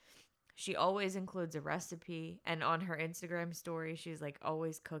in. She always includes a recipe, and on her Instagram story, she's like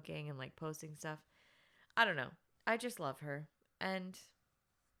always cooking and like posting stuff. I don't know. I just love her. And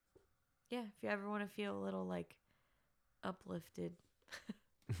yeah, if you ever want to feel a little like uplifted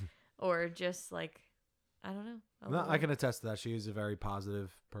or just like, I don't know. No, I can attest to that. She is a very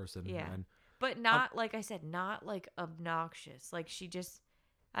positive person. Yeah. And but not, like I said, not like obnoxious. Like she just,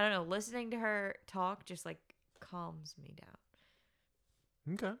 I don't know, listening to her talk just like calms me down.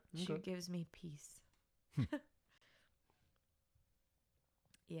 Okay. She gives me peace.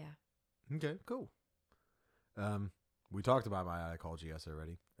 Yeah. Okay, cool. We talked about my I Call GS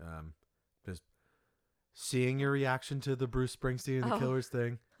already. Just seeing your reaction to the Bruce Springsteen and the Killers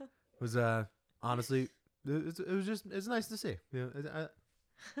thing was honestly it's nice to see. Yeah, I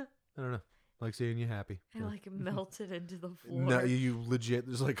don't know. Like seeing you happy. I like melted into the floor. No, you legit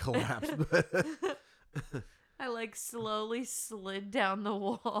just like collapsed. I like slowly slid down the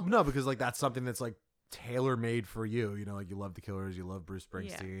wall. No, because like that's something that's like tailor made for you. You know, like you love the Killers, you love Bruce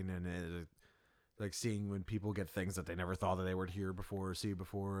Springsteen, and like seeing when people get things that they never thought that they would hear before or see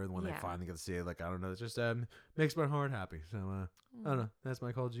before, and when they finally get to see it, like I don't know, it just makes my heart happy. So I don't know. That's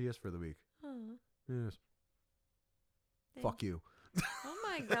my Call GS for the week. Yes. Fuck you. Oh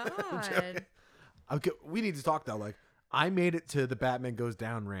my god. Okay, we need to talk though. Like I made it to the Batman Goes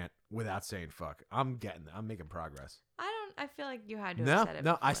Down rant without saying fuck. I'm making progress. I feel like you had to have said it.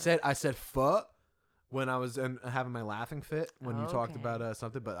 No, before. I said fuck when I was having my laughing fit when you talked about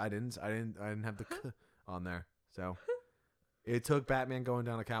something, but I didn't have the k on there. So it took Batman Going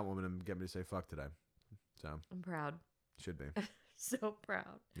Down a Catwoman to get me to say fuck today. So I'm proud. Should be. So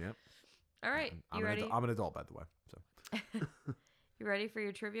proud. Yep. All right, you ready? I'm an adult, by the way. So you ready for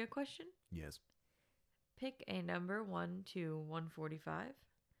your trivia question? Yes. Pick a number 1 to 145.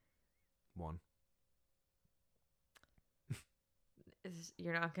 1.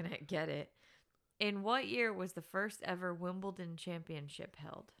 You're not going to get it. In what year was the first ever Wimbledon championship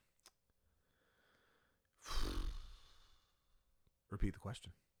held? Repeat the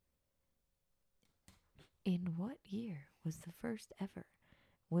question. In what year was the first ever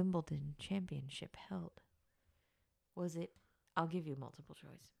Wimbledon championship held? Was it, I'll give you multiple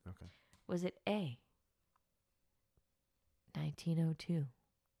choice. Okay. Was it A, 1902?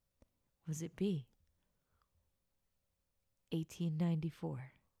 Was it B,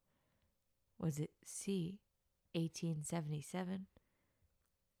 1894? Was it C, 1877?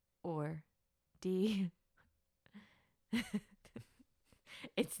 Or D?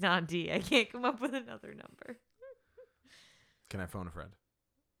 It's not D. I can't come up with another number. Can I phone a friend?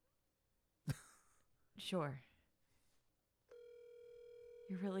 Sure.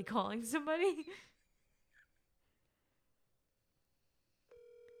 You're really calling somebody?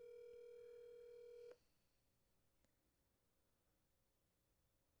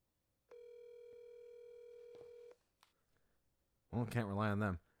 Well, can't rely on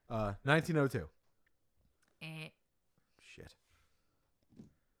them. 1902. Shit.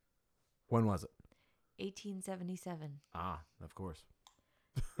 When was it? 1877. Ah, of course.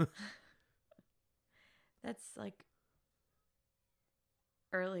 That's like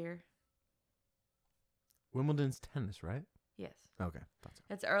earlier. Wimbledon's tennis, right? Yes. Okay. That's it.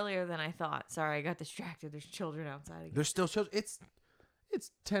 That's earlier than I thought. Sorry, I got distracted. There's children outside again. There's still children. It's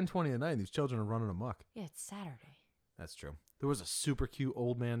 10:20 at night. These children are running amok. Yeah, it's Saturday. That's true. There was a super cute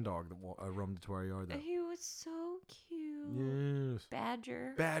old man dog that roamed into our yard, though. He was so cute. Yes.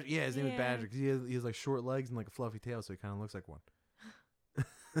 Badger. Yeah, his name is Badger. 'Cause he has like short legs and like a fluffy tail, so he kind of looks like one.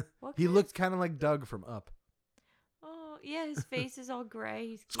 He looked kind of like Doug from Up. Oh, yeah, his face is all gray.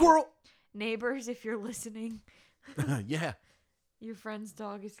 He's cute. Squirrel! Neighbors, if you're listening. Yeah. Your friend's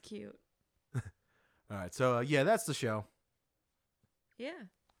dog is cute. All right, so yeah, that's the show. Yeah,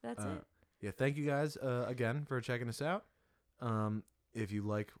 that's it. Yeah, thank you guys again for checking us out. If you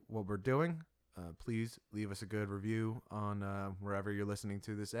like what we're doing, please leave us a good review on wherever you're listening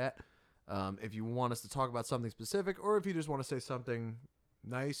to this at. If you want us to talk about something specific, or if you just want to say something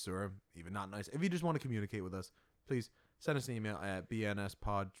nice or even not nice, if you just want to communicate with us, please send us an email at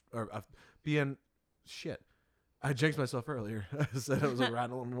bnspod or bn shit. I jinxed myself earlier. I said I was like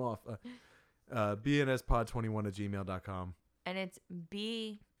rattling them off. bnspod21@gmail.com. And it's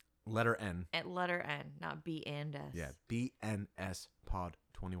B. Letter N. At letter N, not B and S. Yeah,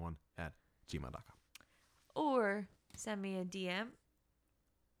 bnspod21@gmail.com. Or send me a DM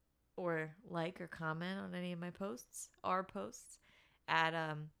or like or comment on any of my posts, our posts, at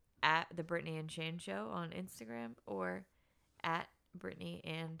the Brittany and Shane Show on Instagram, or at Brittany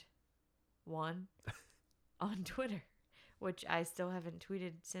and 1 on Twitter, which I still haven't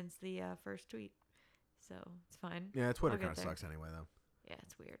tweeted since the first tweet. so it's fine. Yeah, Twitter I'll kind of get there. sucks anyway, though. Yeah,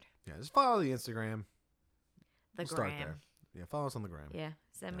 it's weird. Yeah, just follow the Instagram. The We'll start gram. there. Yeah, follow us on the gram. Yeah,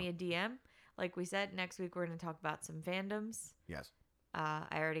 send me a DM. Like we said, next week we're going to talk about some fandoms. Yes. I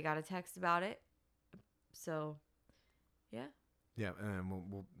already got a text about it. So, yeah. Yeah, and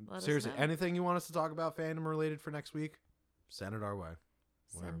we'll Let us seriously, know. anything you want us to talk about fandom related for next week, send it our way.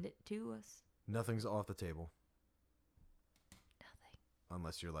 Whatever. Send it to us. Nothing's off the table. Nothing.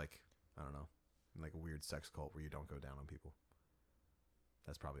 Unless you're like, I don't know, like a weird sex cult where you don't go down on people.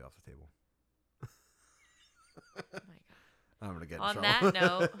 That's probably off the table. Oh my God. I'm going to get in On trouble.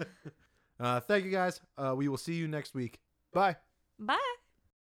 that note. Thank you guys. We will see you next week. Bye. Bye.